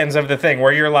 Both ends of the thing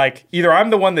where you're like, either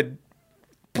I'm the one that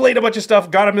played a bunch of stuff,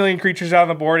 got a million creatures out on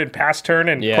the board and passed turn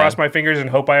and crossed my fingers and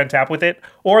hope I untap with it,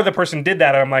 or the person did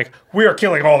that and I'm like, we are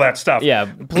killing all that stuff. Yeah,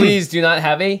 please do not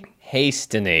have a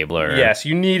haste enabler. Yes,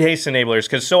 you need haste enablers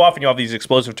because so often you have these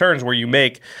explosive turns where you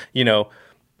make,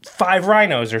 5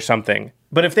 rhinos or something.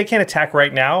 But if they can't attack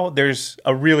right now, there's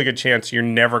a really good chance you're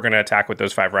never going to attack with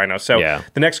those 5 rhinos. So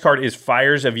the next card is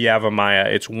Fires of Yavimaya.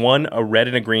 It's 1, a red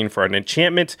and a green for an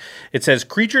enchantment. It says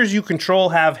creatures you control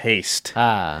have haste.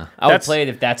 I would play it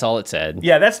if that's all it said.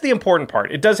 Yeah, that's the important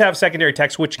part. It does have secondary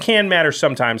text, which can matter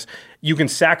sometimes. You can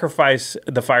sacrifice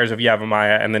the Fires of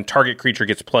Yavimaya, and then target creature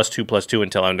gets +2/+2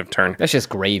 until end of turn. That's just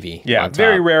gravy. Yeah,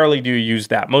 very rarely do you use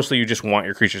that. Mostly you just want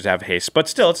your creatures to have haste. But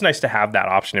still, it's nice to have that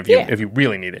option if you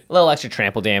really need it. A little extra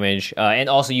trample damage. And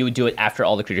also you would do it after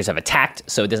all the creatures have attacked,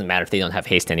 so it doesn't matter if they don't have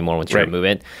haste anymore once you remove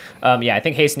it. I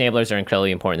think haste enablers are incredibly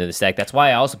important to this deck. That's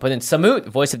why I also put in Samut,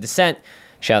 Voice of Dissent.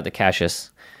 Shout out to Cassius.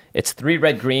 It's 3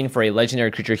 red-green for a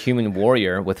legendary creature human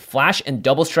warrior with flash and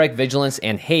double strike, vigilance,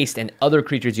 and haste, and other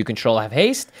creatures you control have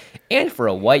haste. And for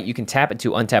a white, you can tap it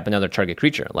to untap another target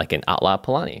creature, like an Outlaw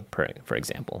Palani, for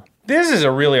example. This is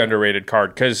a really underrated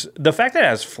card because the fact that it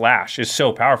has flash is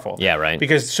so powerful. Yeah, right.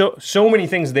 Because so many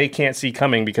things they can't see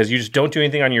coming because you just don't do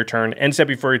anything on your turn. End step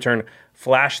before your turn,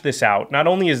 flash this out. Not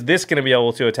only is this going to be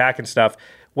able to attack and stuff,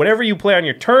 whatever you play on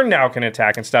your turn now can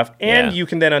attack and stuff, and you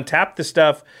can then untap the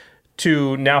stuff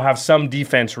to now have some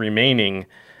defense remaining.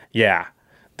 Yeah,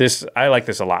 I like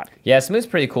this a lot. Yeah, Smooth's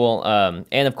pretty cool.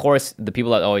 And of course, the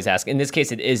people that always ask, in this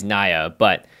case, it is Naya,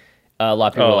 but a lot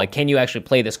of people are like, can you actually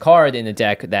play this card in a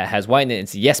deck that has white in it?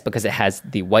 It's yes, because it has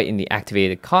the white in the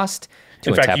activated cost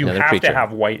to in fact, you have creature. to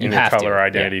have white in your color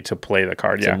identity to play the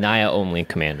card. It's a Naya-only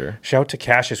commander. Shout out to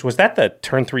Cassius. Was that the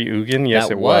turn 3 Ugin? Yes,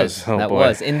 it was. Oh, that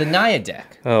was in the Naya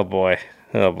deck. Oh, boy.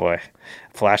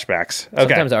 Flashbacks. Okay.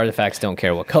 Sometimes artifacts don't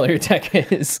care what color your deck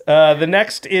is. The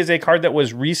next is a card that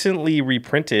was recently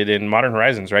reprinted in Modern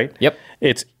Horizons, right? Yep.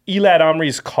 It's Elad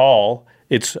Omri's Call.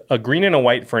 It's a green and a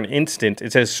white for an instant.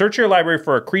 It says, search your library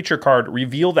for a creature card,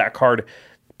 reveal that card,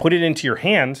 put it into your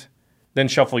hand, then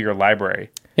shuffle your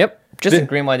library. Yep. Just a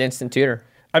green-white instant tutor.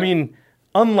 I mean,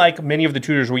 unlike many of the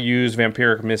tutors we use,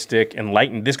 Vampiric, Mystic, and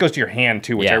Lighten, this goes to your hand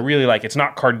too, which I really like. It's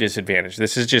not card disadvantage.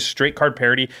 This is just straight card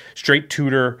parity, straight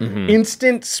tutor.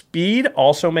 Instant speed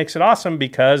also makes it awesome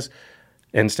because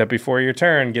end step before your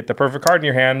turn, get the perfect card in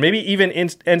your hand. Maybe even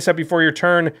end step before your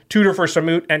turn, tutor for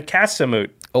Samut and cast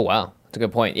Samut. Oh, wow. That's a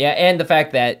good point. Yeah, and the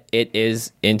fact that it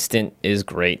is instant is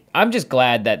great. I'm just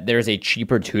glad that there's a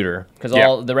cheaper tutor because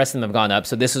all the rest of them have gone up.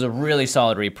 So this is a really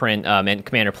solid reprint, and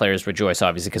Commander players rejoice,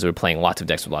 obviously, because we're playing lots of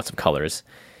decks with lots of colors.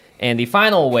 And the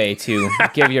final way to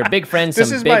give your big friends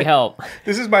some big help.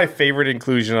 This is my favorite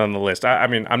inclusion on the list. I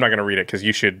mean, I'm not going to read it because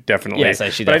you should definitely. Yes,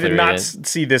 I should but definitely I did not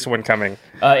see this one coming.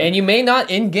 And you may not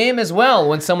in-game as well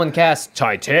when someone casts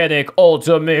Titanic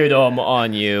Ultimatum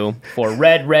on you for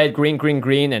red,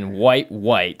 green, and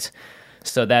white.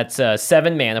 So that's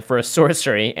 7 mana for a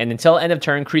sorcery. And until end of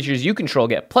turn, creatures you control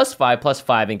get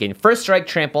 +5/+5 and gain first strike,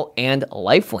 trample, and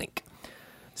lifelink.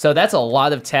 So that's a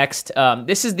lot of text.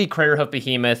 This is the Craterhoof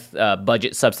Behemoth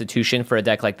budget substitution for a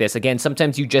deck like this. Again,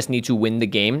 sometimes you just need to win the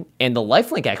game, and the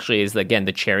lifelink actually is, again,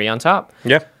 the cherry on top.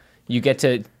 Yeah. You get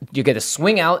to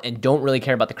swing out and don't really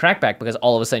care about the crackback because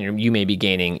all of a sudden you may be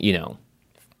gaining,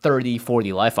 30,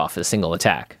 40 life off of a single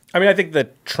attack. I mean, I think the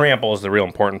trample is the real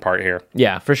important part here.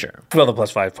 Yeah, for sure. Well, the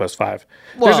 +5/+5. Well,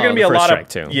 there's going to be a lot of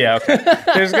too. Yeah, okay.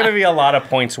 There's going to be a lot of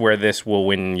points where this will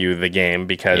win you the game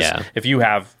because if you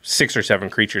have 6 or 7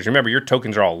 creatures, remember your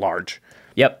tokens are all large.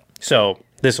 Yep. So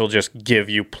this will just give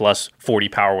you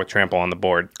 +40 power with trample on the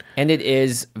board. And it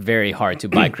is very hard to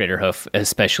buy Craterhoof,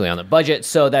 especially on a budget,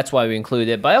 so that's why we include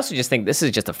it. But I also just think this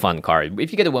is just a fun card.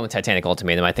 If you get a win with Titanic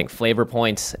Ultimatum, I think flavor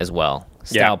points as well.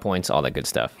 Style points, all that good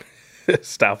stuff.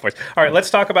 Style points. All right, let's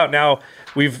talk about now.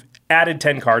 We've added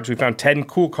 10 cards. We found 10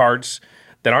 cool cards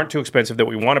that aren't too expensive that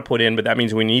we want to put in, but that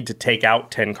means we need to take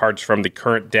out 10 cards from the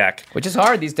current deck. Which is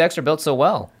hard. These decks are built so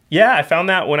well. Yeah, I found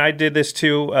that when I did this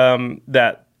too,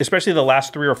 that especially the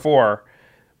last 3 or 4,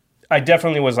 I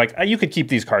definitely was like, you could keep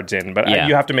these cards in, but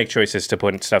you have to make choices to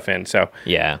put stuff in. So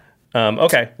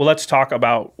okay, well, let's talk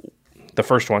about the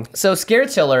first one. So Scare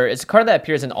Tiller is a card that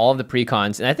appears in all of the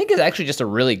precons, and I think is actually just a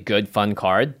really good, fun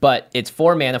card, but it's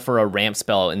 4 mana for a ramp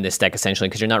spell in this deck, essentially,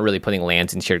 because you're not really putting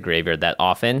lands into your graveyard that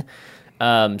often.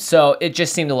 So it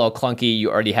just seemed a little clunky.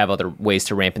 You already have other ways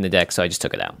to ramp in the deck, so I just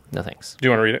took it out. No thanks. Do you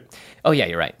want to read it? Oh, yeah,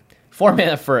 you're right. 4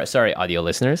 mana for, sorry, audio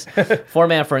listeners. 4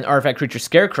 mana for an artifact creature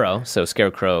Scarecrow. So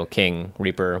Scarecrow, King,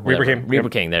 Reaper, whatever. Reaper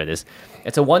King, there it is.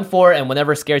 It's a 1/4, and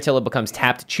whenever Scaretiller becomes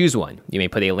tapped, choose one. You may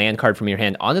put a land card from your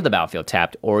hand onto the battlefield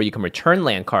tapped, or you can return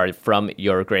land card from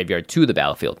your graveyard to the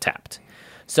battlefield tapped.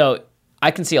 So I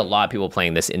can see a lot of people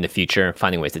playing this in the future,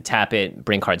 finding ways to tap it,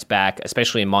 bring cards back,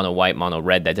 especially in mono white, mono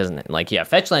red. That doesn't, like,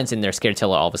 fetch lands in there.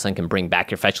 Scaretiller all of a sudden can bring back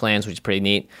your fetch lands, which is pretty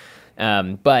neat.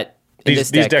 But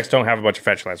These decks don't have a bunch of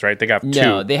fetch lands, right? They got 2.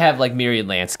 No, they have like Myriad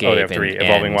Landscape. Oh, they have 3.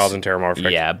 Evolving Wilds and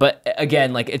Terramorphic. Yeah, but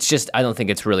again, like it's just, I don't think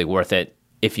it's really worth it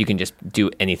if you can just do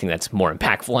anything that's more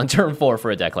impactful on turn 4 for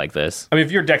a deck like this. I mean,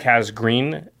 if your deck has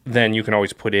green, then you can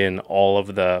always put in all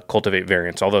of the Cultivate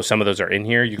variants. Although some of those are in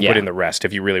here, you can put in the rest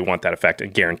if you really want that effect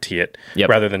and guarantee it,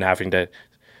 rather than having to,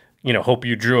 hope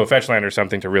you drew a fetch land or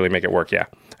something to really make it work. Yeah,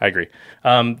 I agree.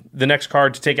 The next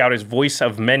card to take out is Voice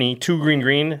of Many, 2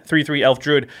 green, 3/3 Elf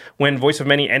Druid. When Voice of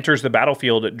Many enters the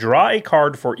battlefield, draw a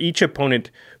card for each opponent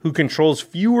who controls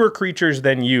fewer creatures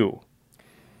than you.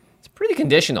 It's pretty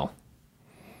conditional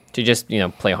to just,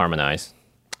 play Harmonize.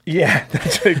 Yeah,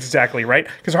 that's exactly right.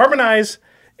 Because Harmonize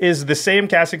is the same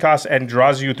casting cost and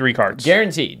draws you 3 cards.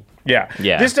 Guaranteed. Yeah.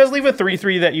 This does leave a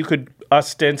 3/3 that you could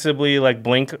ostensibly like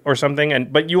blink or something,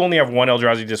 but you only have 1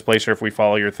 Eldrazi Displacer if we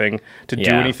follow your thing to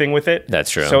do anything with it. That's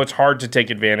true. So it's hard to take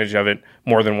advantage of it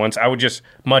more than once. I would just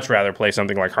much rather play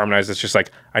something like Harmonize that's just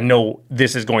like, I know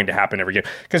this is going to happen every game.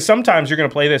 Because sometimes you're going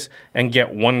to play this and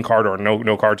get 1 card or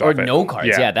no cards off it. Or no cards.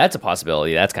 Yeah, that's a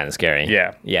possibility. That's kind of scary.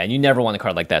 Yeah. Yeah, and you never want a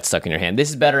card like that stuck in your hand. This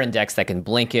is better in decks that can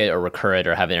blink it or recur it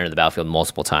or have it enter the battlefield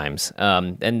multiple times.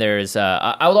 And there's,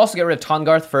 I would also get rid of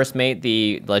Tongarth, First Mate,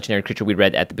 the legendary creature we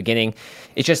read at the beginning.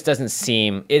 It just doesn't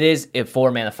seem, it is a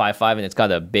 4 mana 5/5 and it's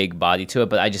got a big body to it,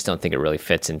 but I just don't think it really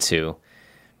fits into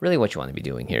really what you want to be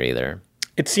doing here either.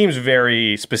 It seems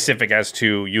very specific as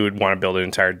to you would want to build an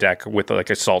entire deck with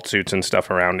like assault suits and stuff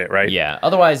around it, right? Yeah.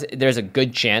 Otherwise, there's a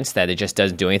good chance that it just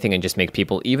doesn't do anything and just make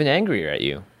people even angrier at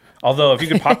you. Although if you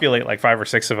could populate like 5 or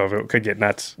 6 of them, it could get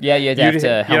nuts. Yeah, you'd have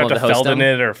to Helm of the Host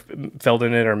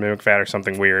Felden it or Mimic Fat or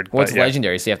something weird. Well, it's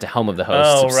legendary, so you have to Helm of the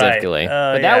Host specifically.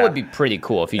 Right. But that would be pretty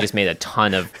cool if you just made a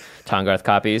ton of Tongarth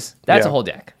copies. That's a whole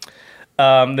deck.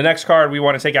 The next card we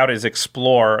want to take out is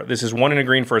Explore. This is 1 and a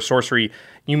green for a sorcery.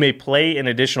 You may play an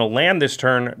additional land this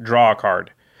turn, draw a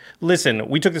card. Listen,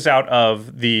 we took this out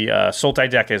of the Sultai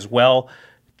deck as well.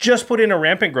 Just put in a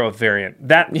Rampant Growth variant.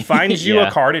 That finds you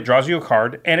a card, it draws you a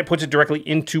card, and it puts it directly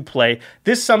into play.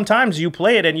 This sometimes you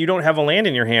play it and you don't have a land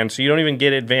in your hand, so you don't even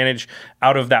get advantage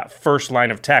out of that first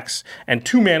line of text. And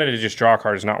 2 mana to just draw a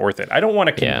card is not worth it. I don't want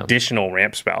a conditional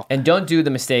ramp spell. And don't do the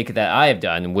mistake that I have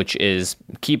done, which is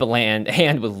keep a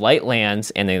hand with light lands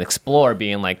and then Explore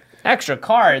being like, extra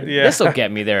card, this will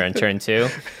get me there in turn 2.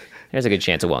 There's a good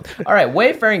chance it won't. All right,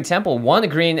 Wayfaring Temple, 1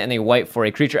 green and a white for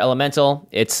a creature elemental.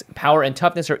 Its power and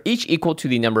toughness are each equal to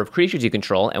the number of creatures you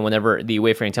control, and whenever the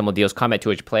Wayfaring Temple deals combat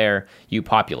to each player, you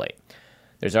populate.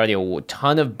 There's already a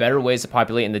ton of better ways to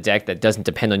populate in the deck that doesn't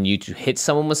depend on you to hit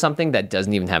someone with something that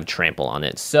doesn't even have trample on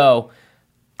it. So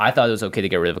I thought it was okay to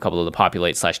get rid of a couple of the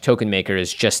populate/token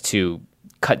makers just to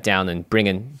cut down and bring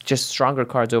in just stronger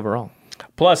cards overall.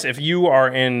 Plus, if you are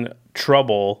in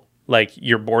trouble, like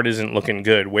your board isn't looking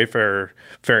good,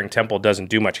 Wayfaring Temple doesn't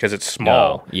do much because it's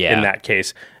small in that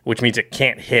case, which means it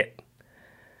can't hit.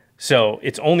 So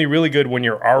it's only really good when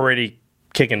you're already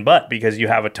kicking butt because you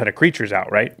have a ton of creatures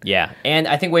out, right? Yeah, and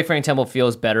I think Wayfaring Temple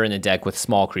feels better in a deck with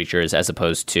small creatures as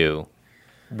opposed to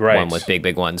one with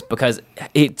big ones, because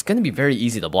it's going to be very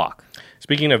easy to block.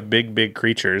 Speaking of big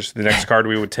creatures, the next card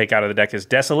we would take out of the deck is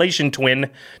Desolation Twin,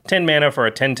 10 mana for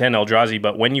a 10/10 Eldrazi,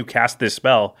 but when you cast this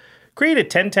spell, create a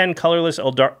 10/10 colorless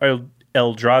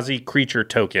Eldrazi creature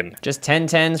token. Just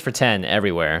 10/10s for 10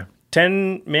 everywhere.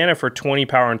 10 mana for 20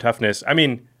 power and toughness. I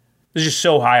mean, it's just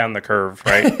so high on the curve,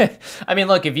 right? I mean,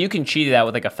 look, if you can cheat it out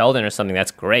with like a Felden or something,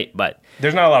 that's great, but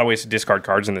there's not a lot of ways to discard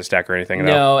cards in this deck or anything.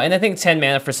 No, and I think 10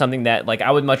 mana for something that, like, I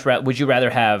would would you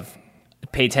rather have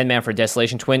pay 10 mana for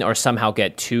Desolation Twin or somehow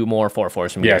get 2 more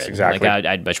 4/4s from Yes, Garrett? exactly. Like,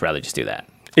 I'd much rather just do that.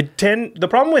 The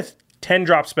problem with 10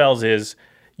 drop spells is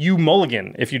you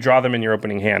mulligan if you draw them in your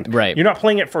opening hand. Right. You're not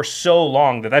playing it for so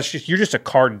long you're just a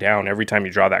card down every time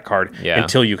you draw that card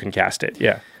until you can cast it.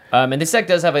 Yeah. And this deck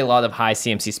does have a lot of high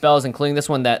CMC spells, including this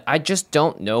one that I just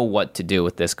don't know what to do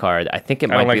with this card. I think it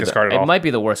might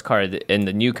be the worst card in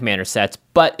the new Commander sets,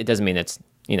 but it doesn't mean it's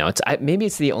maybe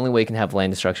it's the only way you can have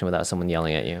land destruction without someone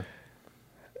yelling at you.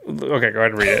 Okay, go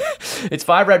ahead and read it. It's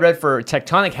 5 red for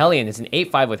Tectonic Hellion. It's an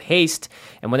 8/5 with haste,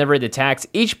 and whenever it attacks,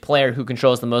 each player who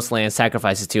controls the most lands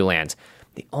sacrifices 2 lands.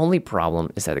 The only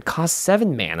problem is that it costs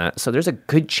 7 mana, so there's a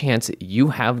good chance that you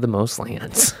have the most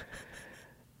lands.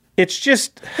 It's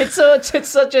just it's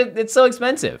so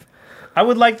expensive. I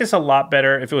would like this a lot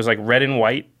better if it was like red and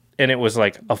white and it was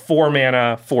like a 4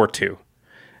 mana 4/2.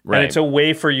 Right. And it's a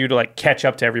way for you to like catch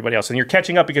up to everybody else, and you're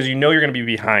catching up because you know you're going to be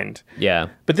behind. Yeah.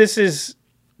 But this is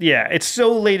it's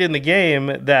so late in the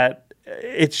game that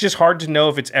it's just hard to know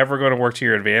if it's ever going to work to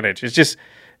your advantage. It's just,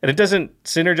 and it doesn't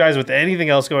synergize with anything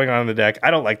else going on in the deck.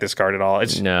 I don't like this card at all.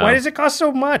 Why does it cost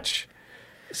so much?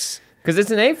 Because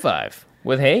it's an 8/5.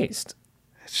 with haste.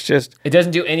 It's just... It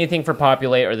doesn't do anything for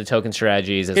populate or the token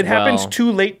strategies as well. It happens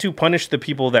too late to punish the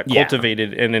people that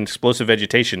cultivated an explosive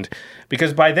vegetation,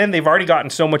 because by then they've already gotten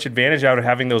so much advantage out of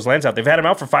having those lands out. They've had them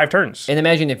out for 5 turns. And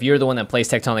imagine if you're the one that plays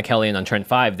Tectonic Hellion on turn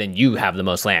 5, then you have the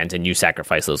most lands and you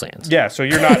sacrifice those lands. Yeah, so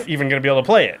you're not even going to be able to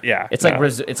play it. Yeah, it's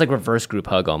like reverse group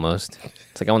hug almost.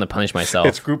 It's like I want to punish myself.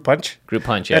 It's group punch. Group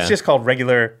punch. Yeah, that's just called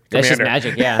regular Commander. That's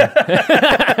just magic.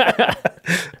 Yeah.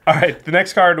 All right, the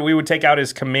next card we would take out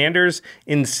is Commander's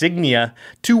Insignia.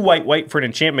 2 white for an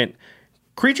enchantment.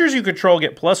 Creatures you control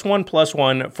get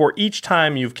 +1/+1 for each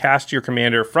time you've cast your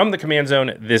commander from the command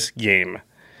zone this game.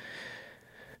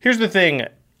 Here's the thing.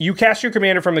 You cast your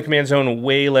commander from the command zone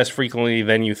way less frequently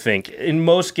than you think. In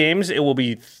most games, it will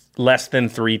be less than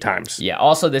 3 times. Yeah,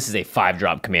 also this is a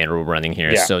 5-drop commander we're running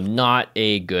here, so not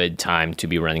a good time to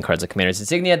be running cards like Commander's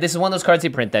Insignia. This is one of those cards they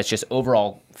print that's just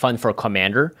overall fun for a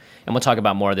commander, and we'll talk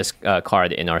about more of this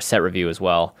card in our set review as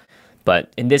well.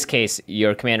 But in this case,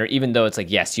 your commander, even though it's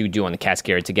like, yes, you do want the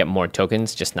Cascade to get more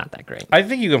tokens, just not that great. I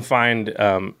think you can find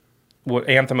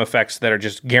Anthem effects that are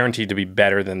just guaranteed to be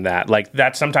better than that. Like,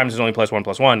 that sometimes is only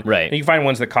 +1/+1. Right. And you can find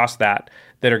ones that cost that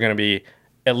are going to be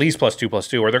at least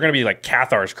 +2/+2, or they're going to be like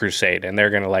Cathar's Crusade, and they're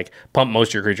going to like pump most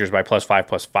of your creatures by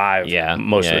 +5/+5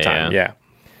 most of the time. Yeah.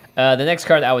 The next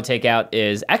card I would take out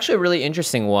is actually a really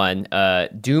interesting one.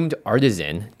 Doomed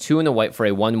Artisan, 2 in the white for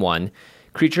a 1/1.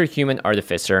 Creature, human,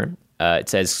 artificer. It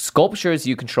says, sculptures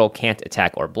you control can't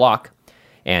attack or block.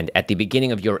 And at the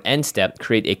beginning of your end step,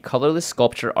 create a colorless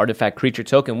sculpture artifact creature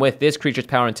token with this creature's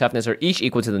power and toughness are each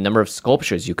equal to the number of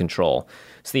sculptures you control.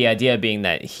 So the idea being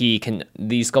that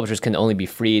these sculptures can only be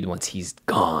freed once he's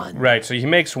gone. Right, so he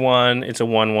makes 1, it's a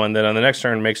 1/1, then on the next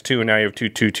turn makes 2, and now you have 2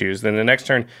 2/2s. Then the next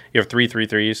turn you have 3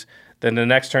 3/3s. Then the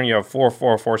next turn you have 4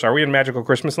 4/4s. Are we in Magical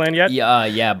Christmas Land yet?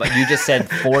 Yeah, but you just said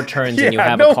 4 turns and you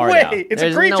have a card out. It's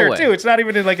a creature too. It's not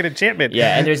even like an enchantment.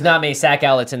 Yeah, and there's not many sack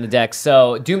outlets in the deck.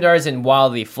 So Doomed Artisan, while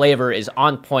the flavor is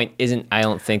on point, isn't, I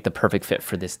don't think, the perfect fit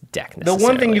for this deck necessarily. The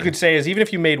one thing you could say is even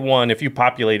if you made 1, if you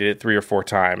populated it 3 or 4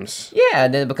 times. Yeah,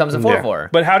 and then it becomes a 4/4.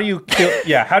 But how do you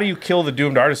kill the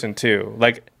Doomed Artisan too?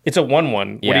 Like, it's a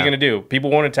 1/1. What are you going to do? People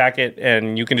won't attack it,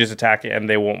 and you can just attack it, and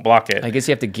they won't block it. I guess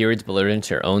you have to gear its belligerence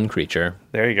to your own creature.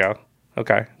 There you go.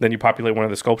 Okay. Then you populate one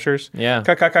of the sculptures. Yeah.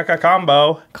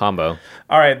 Combo.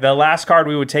 All right. The last card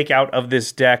we would take out of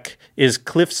this deck is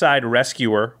Cliffside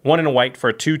Rescuer. 1 in a white for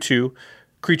a 2/2.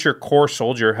 Creature, core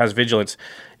soldier, has vigilance.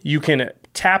 You can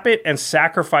tap it and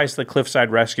sacrifice the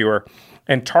Cliffside Rescuer,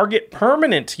 and target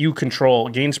permanent you control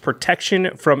gains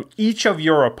protection from each of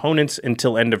your opponents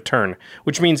until end of turn,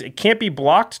 which means it can't be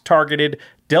blocked, targeted,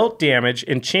 dealt damage,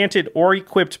 enchanted, or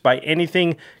equipped by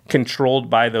anything controlled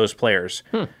by those players.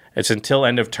 It's until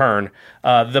end of turn.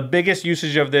 The biggest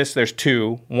usage of this, there's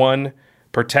 2. 1,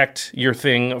 protect your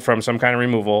thing from some kind of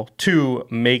removal. 2,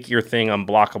 make your thing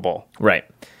unblockable. Right.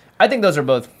 I think those are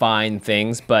both fine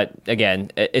things, but again,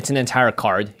 it's an entire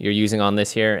card you're using on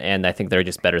this here, and I think there are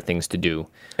just better things to do.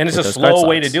 And it's a slow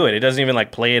way to do it. It doesn't even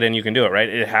like play it and you can do it, right?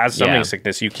 It has summoning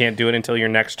sickness. You can't do it until your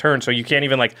next turn, so you can't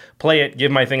even like play it,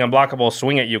 give my thing unblockable,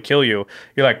 swing it, kill you.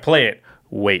 You're like, play it,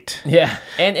 wait. Yeah,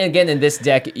 and again, in this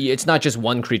deck, it's not just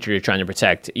one creature you're trying to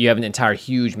protect. You have an entire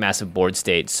huge, massive board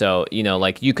state. So,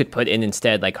 like you could put in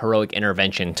instead like Heroic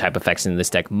Intervention type effects in this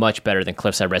deck, much better than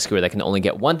Cliffside Rescuer that can only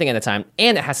get one thing at a time,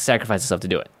 and it has to sacrifice itself to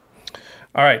do it.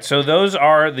 All right, so those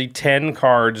are the 10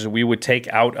 cards we would take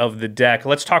out of the deck.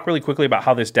 Let's talk really quickly about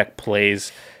how this deck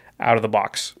plays out of the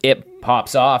box. It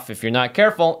pops off if you're not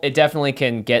careful. It definitely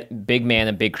can get big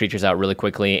mana, big creatures out really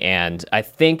quickly. And I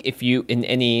think if you in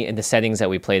the settings that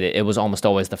we played it was almost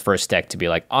always the first deck to be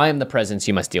like, I am the presence,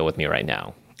 you must deal with me right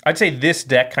now. I'd say this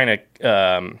deck kind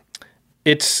of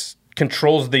it's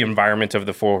controls the environment of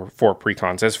the four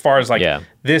precons. As far as like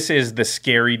this is the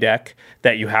scary deck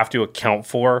that you have to account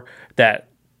for. That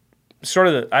sort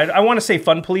of I want to say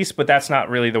fun police, but that's not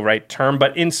really the right term.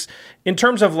 But in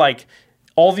terms of like,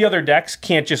 all the other decks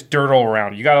can't just dirtle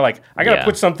around. You gotta I gotta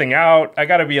put something out. I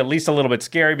gotta be at least a little bit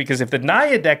scary, because if the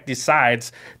Naya deck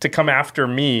decides to come after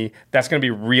me, that's gonna be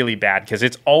really bad, because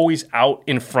it's always out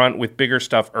in front with bigger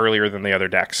stuff earlier than the other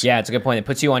decks. Yeah, it's a good point. It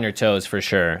puts you on your toes for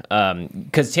sure.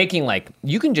 Because taking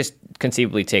you can just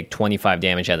conceivably take 25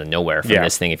 damage out of nowhere from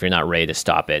this thing if you're not ready to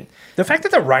stop it. The fact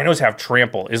that the Rhinos have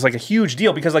trample is like a huge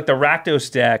deal, because like the Rakdos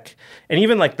deck and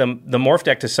even like the Morph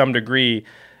deck to some degree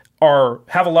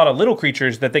have a lot of little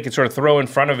creatures that they can sort of throw in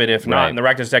front of it if not. And the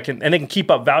Rakdos deck and they can keep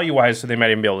up value-wise, so they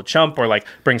might even be able to chump or like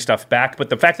bring stuff back.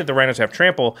 But the fact that the Rhinos have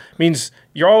trample means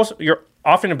you're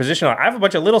often in a position I have a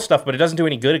bunch of little stuff, but it doesn't do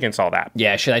any good against all that.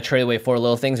 Yeah, should I trade away 4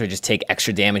 little things or just take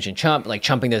extra damage and chump? Like,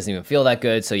 chumping doesn't even feel that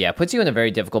good. So, yeah, it puts you in a very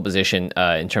difficult position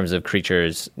in terms of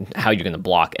creatures, how you're going to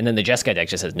block. And then the Jeskai deck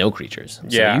just has no creatures.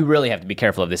 So you really have to be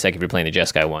careful of this deck if you're playing the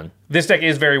Jeskai one. This deck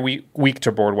is very weak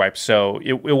to board wipes, so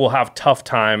it will have tough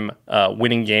time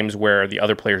winning games where the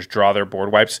other players draw their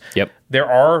board wipes. Yep. There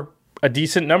are a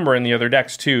decent number in the other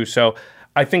decks, too, so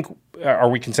I think... Are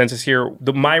we consensus here?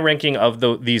 My ranking of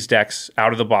these decks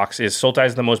out of the box is Sultai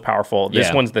is the most powerful.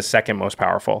 This one's the second most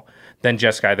powerful. Then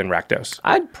Jeskai, then Rakdos.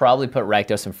 I'd probably put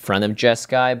Rakdos in front of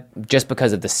Jeskai just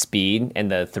because of the speed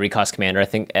and the 3-cost commander. I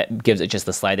think it gives it just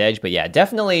the slight edge. But yeah,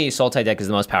 definitely Sultai deck is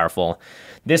the most powerful.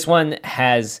 This one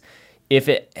has... If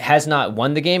it has not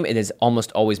won the game, it has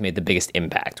almost always made the biggest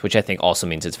impact, which I think also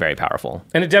means it's very powerful.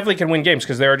 And it definitely can win games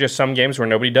because there are just some games where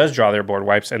nobody does draw their board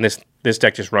wipes, and this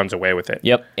deck just runs away with it.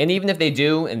 Yep. And even if they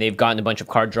do, and they've gotten a bunch of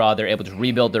card draw, they're able to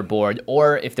rebuild their board,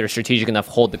 or if they're strategic enough,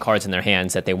 hold the cards in their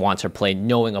hands that they want to play,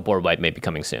 knowing a board wipe may be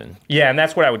coming soon. Yeah, and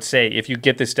that's what I would say if you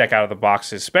get this deck out of the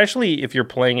box, especially if you're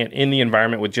playing it in the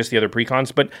environment with just the other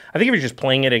precons. But I think if you're just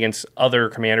playing it against other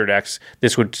commander decks,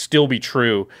 this would still be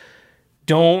true.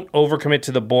 Don't overcommit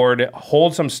to the board.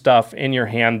 Hold some stuff in your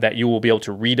hand that you will be able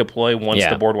to redeploy once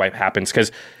the board wipe happens.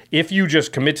 Because if you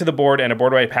just commit to the board and a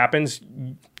board wipe happens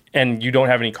and you don't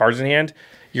have any cards in hand,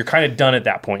 you're kind of done at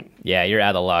that point. Yeah, you're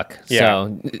out of luck. Yeah.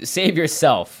 So save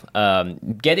yourself.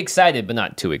 Get excited, but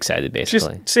not too excited,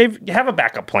 basically. Just have a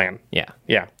backup plan. Yeah.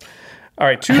 Yeah. All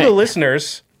right, to the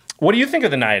listeners, what do you think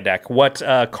of the Naya deck? What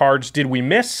cards did we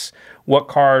miss? What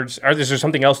cards is there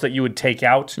something else that you would take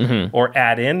out or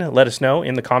add in? Let us know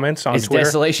in the comments on Twitter. Is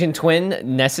Desolation Twin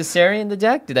necessary in the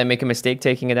deck? Did I make a mistake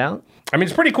taking it out? I mean,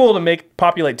 it's pretty cool to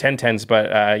populate 10/10s, but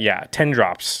 10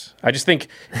 drops. I just think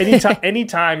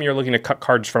anytime you're looking to cut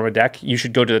cards from a deck, you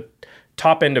should go to the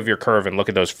top end of your curve and look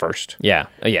at those first. Yeah.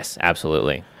 Yes,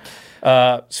 absolutely.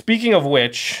 Speaking of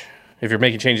which, if you're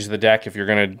making changes to the deck, if you're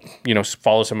going to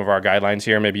follow some of our guidelines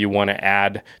here, maybe you want to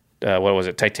add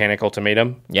Titanic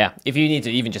Ultimatum? Yeah, if you need to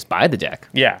even just buy the deck.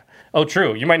 Yeah. Oh,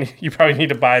 true. You probably need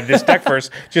to buy this deck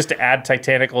first just to add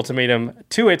Titanic Ultimatum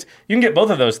to it. You can get both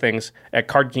of those things at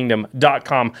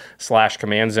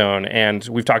cardkingdom.com/command zone. And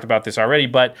we've talked about this already,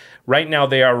 but right now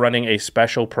they are running a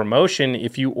special promotion.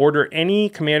 If you order any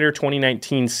Commander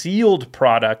 2019 sealed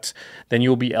product, then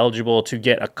you'll be eligible to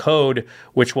get a code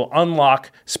which will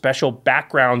unlock special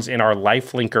backgrounds in our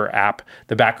Lifelinker app.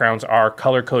 The backgrounds are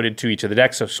color-coded to each of the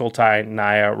decks, so Sultai,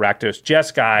 Naya, Rakdos,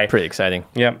 Jeskai. Pretty exciting.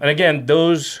 Yeah, and again,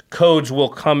 those codes will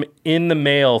come in the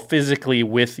mail physically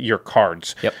with your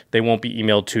cards. Yep. They won't be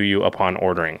emailed to you upon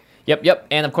ordering. Yep.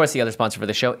 And of course, the other sponsor for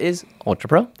the show is Ultra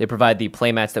Pro. They provide the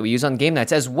playmats that we use on game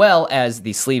nights, as well as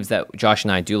the sleeves that Josh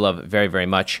and I do love very, very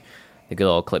much. The good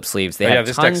old Eclipse sleeves.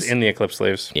 This deck's in the Eclipse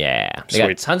sleeves. Yeah. They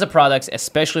got tons of products,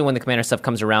 especially when the Commander stuff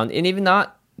comes around, and even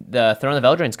not. The Throne of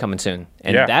Eldraine's coming soon,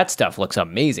 and that stuff looks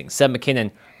amazing. Seb McKinnon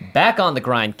back on the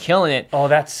grind, killing it. Oh,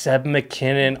 that's Seb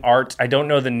McKinnon art. I don't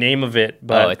know the name of it,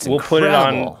 but it's incredible. Put it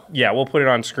on. Yeah, we'll put it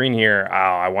on screen here.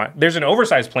 There's an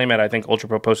oversized playmat I think Ultra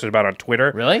Pro posted about on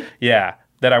Twitter. Really? Yeah.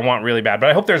 That I want really bad, but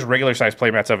I hope there's regular size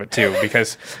playmats of it too,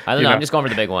 because I don't know. I'm just going for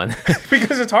the big one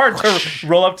because it's hard to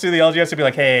roll up to the LGS and be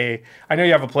like, "Hey, I know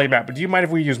you have a playmat, but do you mind if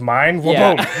we use mine?" Well,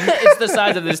 yeah. It's the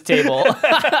size of this table. All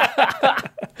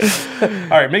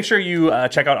right, make sure you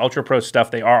check out Ultra Pro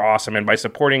stuff. They are awesome, and by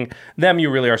supporting them,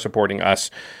 you really are supporting us.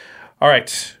 All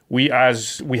right. We,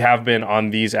 as we have been on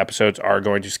these episodes, are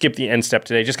going to skip the end step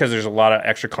today just because there's a lot of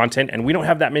extra content and we don't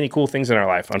have that many cool things in our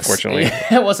life, unfortunately.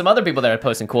 Well, some other people that are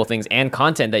posting cool things and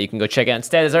content that you can go check out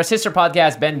instead is our sister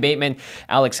podcast, Ben Bateman,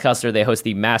 Alex Custer. They host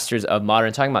the Masters of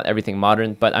Modern, talking about everything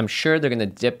modern, but I'm sure they're going to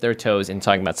dip their toes in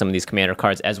talking about some of these Commander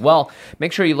cards as well.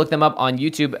 Make sure you look them up on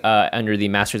YouTube under the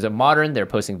Masters of Modern. They're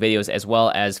posting videos as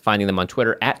well as finding them on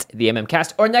Twitter at the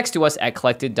MMCast or next to us at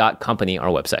collected.company, our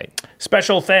website.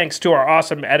 Special thanks to our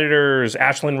awesome editors,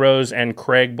 Ashlyn Rose and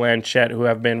Craig Blanchett, who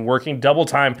have been working double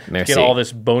time to get all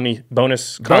this bony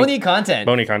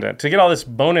content. To get all this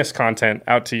bonus content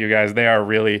out to you guys. They are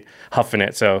really huffing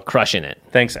it. So crushing it.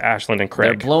 Thanks, Ashlyn and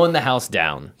Craig. They're blowing the house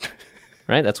down.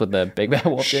 Right? That's what the Big Bad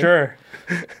Wolf did? Sure.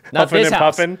 Not Huffing this and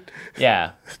house. puffing.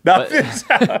 Yeah. Not this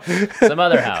house. Some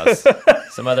other house.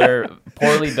 Some other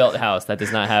poorly built house that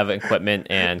does not have equipment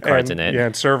and cards in it. Yeah,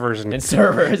 and servers. And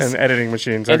servers. And editing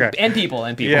machines. Okay. And people.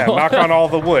 Yeah, knock on all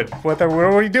the wood. What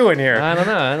are you doing here? I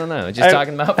don't know. Just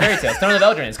talking about fairy tales. Throne of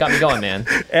Eldraine. It's got me going, man.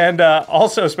 And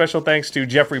also special thanks to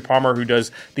Jeffrey Palmer, who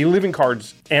does the Living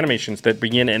Cards animations that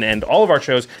begin and end all of our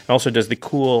shows, and also does the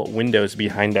cool windows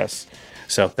behind us.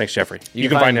 So thanks, Jeffrey. You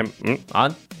can find him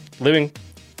on Living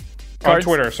Cards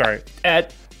on Twitter. Sorry,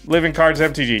 at Living Cards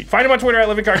MTG. Find him on Twitter at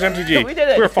Living Cards MTG. We did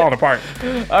it. We're falling apart.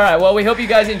 All right, well, we hope you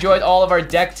guys enjoyed all of our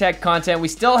deck tech content. We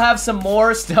still have some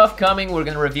more stuff coming. We're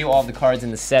going to review all the cards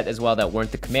in the set as well that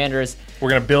weren't the Commanders. We're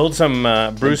going to build some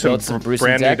brand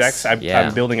new decks.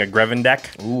 I'm building a Greven deck.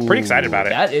 Ooh, pretty excited about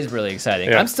it. That is really exciting.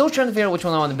 Yeah. I'm still trying to figure out which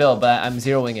one I want to build, but I'm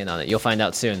zeroing in on it. You'll find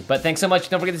out soon. But thanks so much.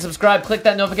 Don't forget to subscribe. Click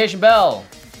that notification bell.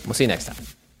 We'll see you next time.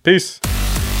 Peace.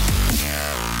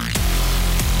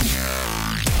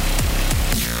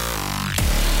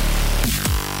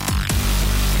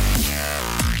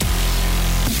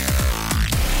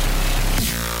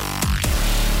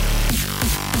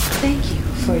 Thank you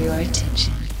for your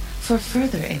attention. For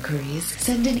further inquiries,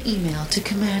 send an email to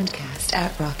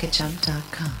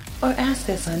commandcast@rocketjump.com or ask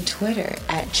us on Twitter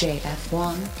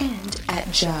 @JFWong and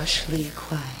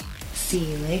 @JoshLeeQuai. See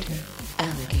you later,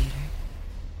 alligator.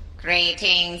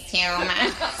 Greetings,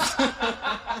 humans.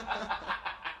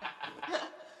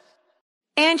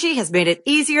 Angie has made it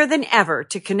easier than ever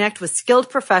to connect with skilled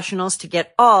professionals to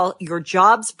get all your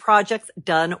jobs projects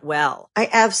done well. I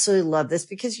absolutely love this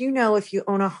because, if you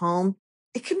own a home,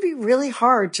 it can be really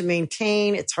hard to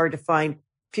maintain. It's hard to find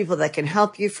people that can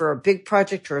help you for a big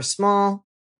project or a small.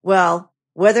 Well,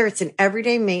 whether it's in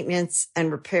everyday maintenance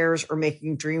and repairs or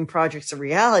making dream projects a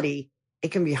reality,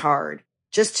 it can be hard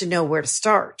just to know where to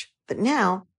start. But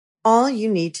now all you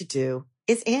need to do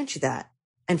is Angie that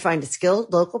and find a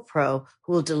skilled local pro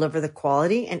who will deliver the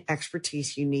quality and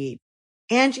expertise you need.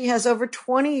 Angie has over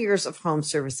 20 years of home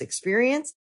service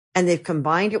experience, and they've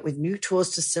combined it with new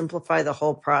tools to simplify the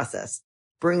whole process.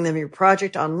 Bring them your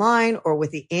project online or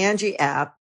with the Angie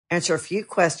app, answer a few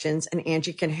questions, and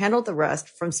Angie can handle the rest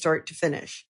from start to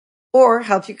finish. Or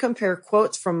help you compare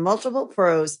quotes from multiple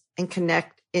pros and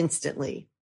connect instantly,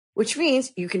 which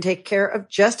means you can take care of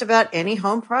just about any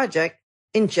home project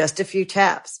in just a few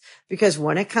taps. Because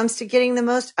when it comes to getting the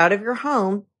most out of your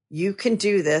home, you can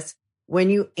do this when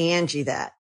you Angie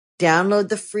that. Download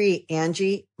the free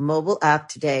Angie mobile app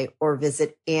today or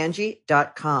visit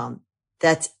Angie.com.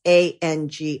 That's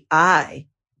ANGI.com.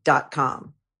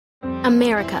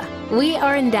 America. We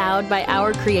are endowed by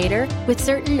our Creator with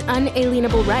certain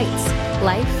unalienable rights: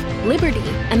 life, liberty,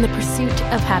 and the pursuit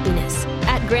of happiness.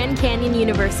 At Grand Canyon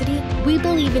University, we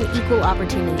believe in equal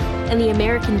opportunity, and the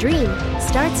American dream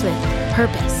starts with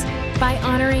purpose. By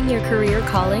honoring your career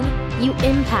calling, you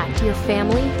impact your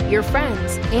family, your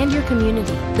friends, and your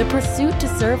community. The pursuit to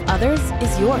serve others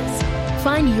is yours.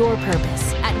 Find your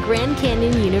purpose at Grand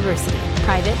Canyon University.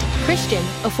 Private, Christian,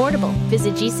 affordable.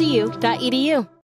 Visit gcu.edu.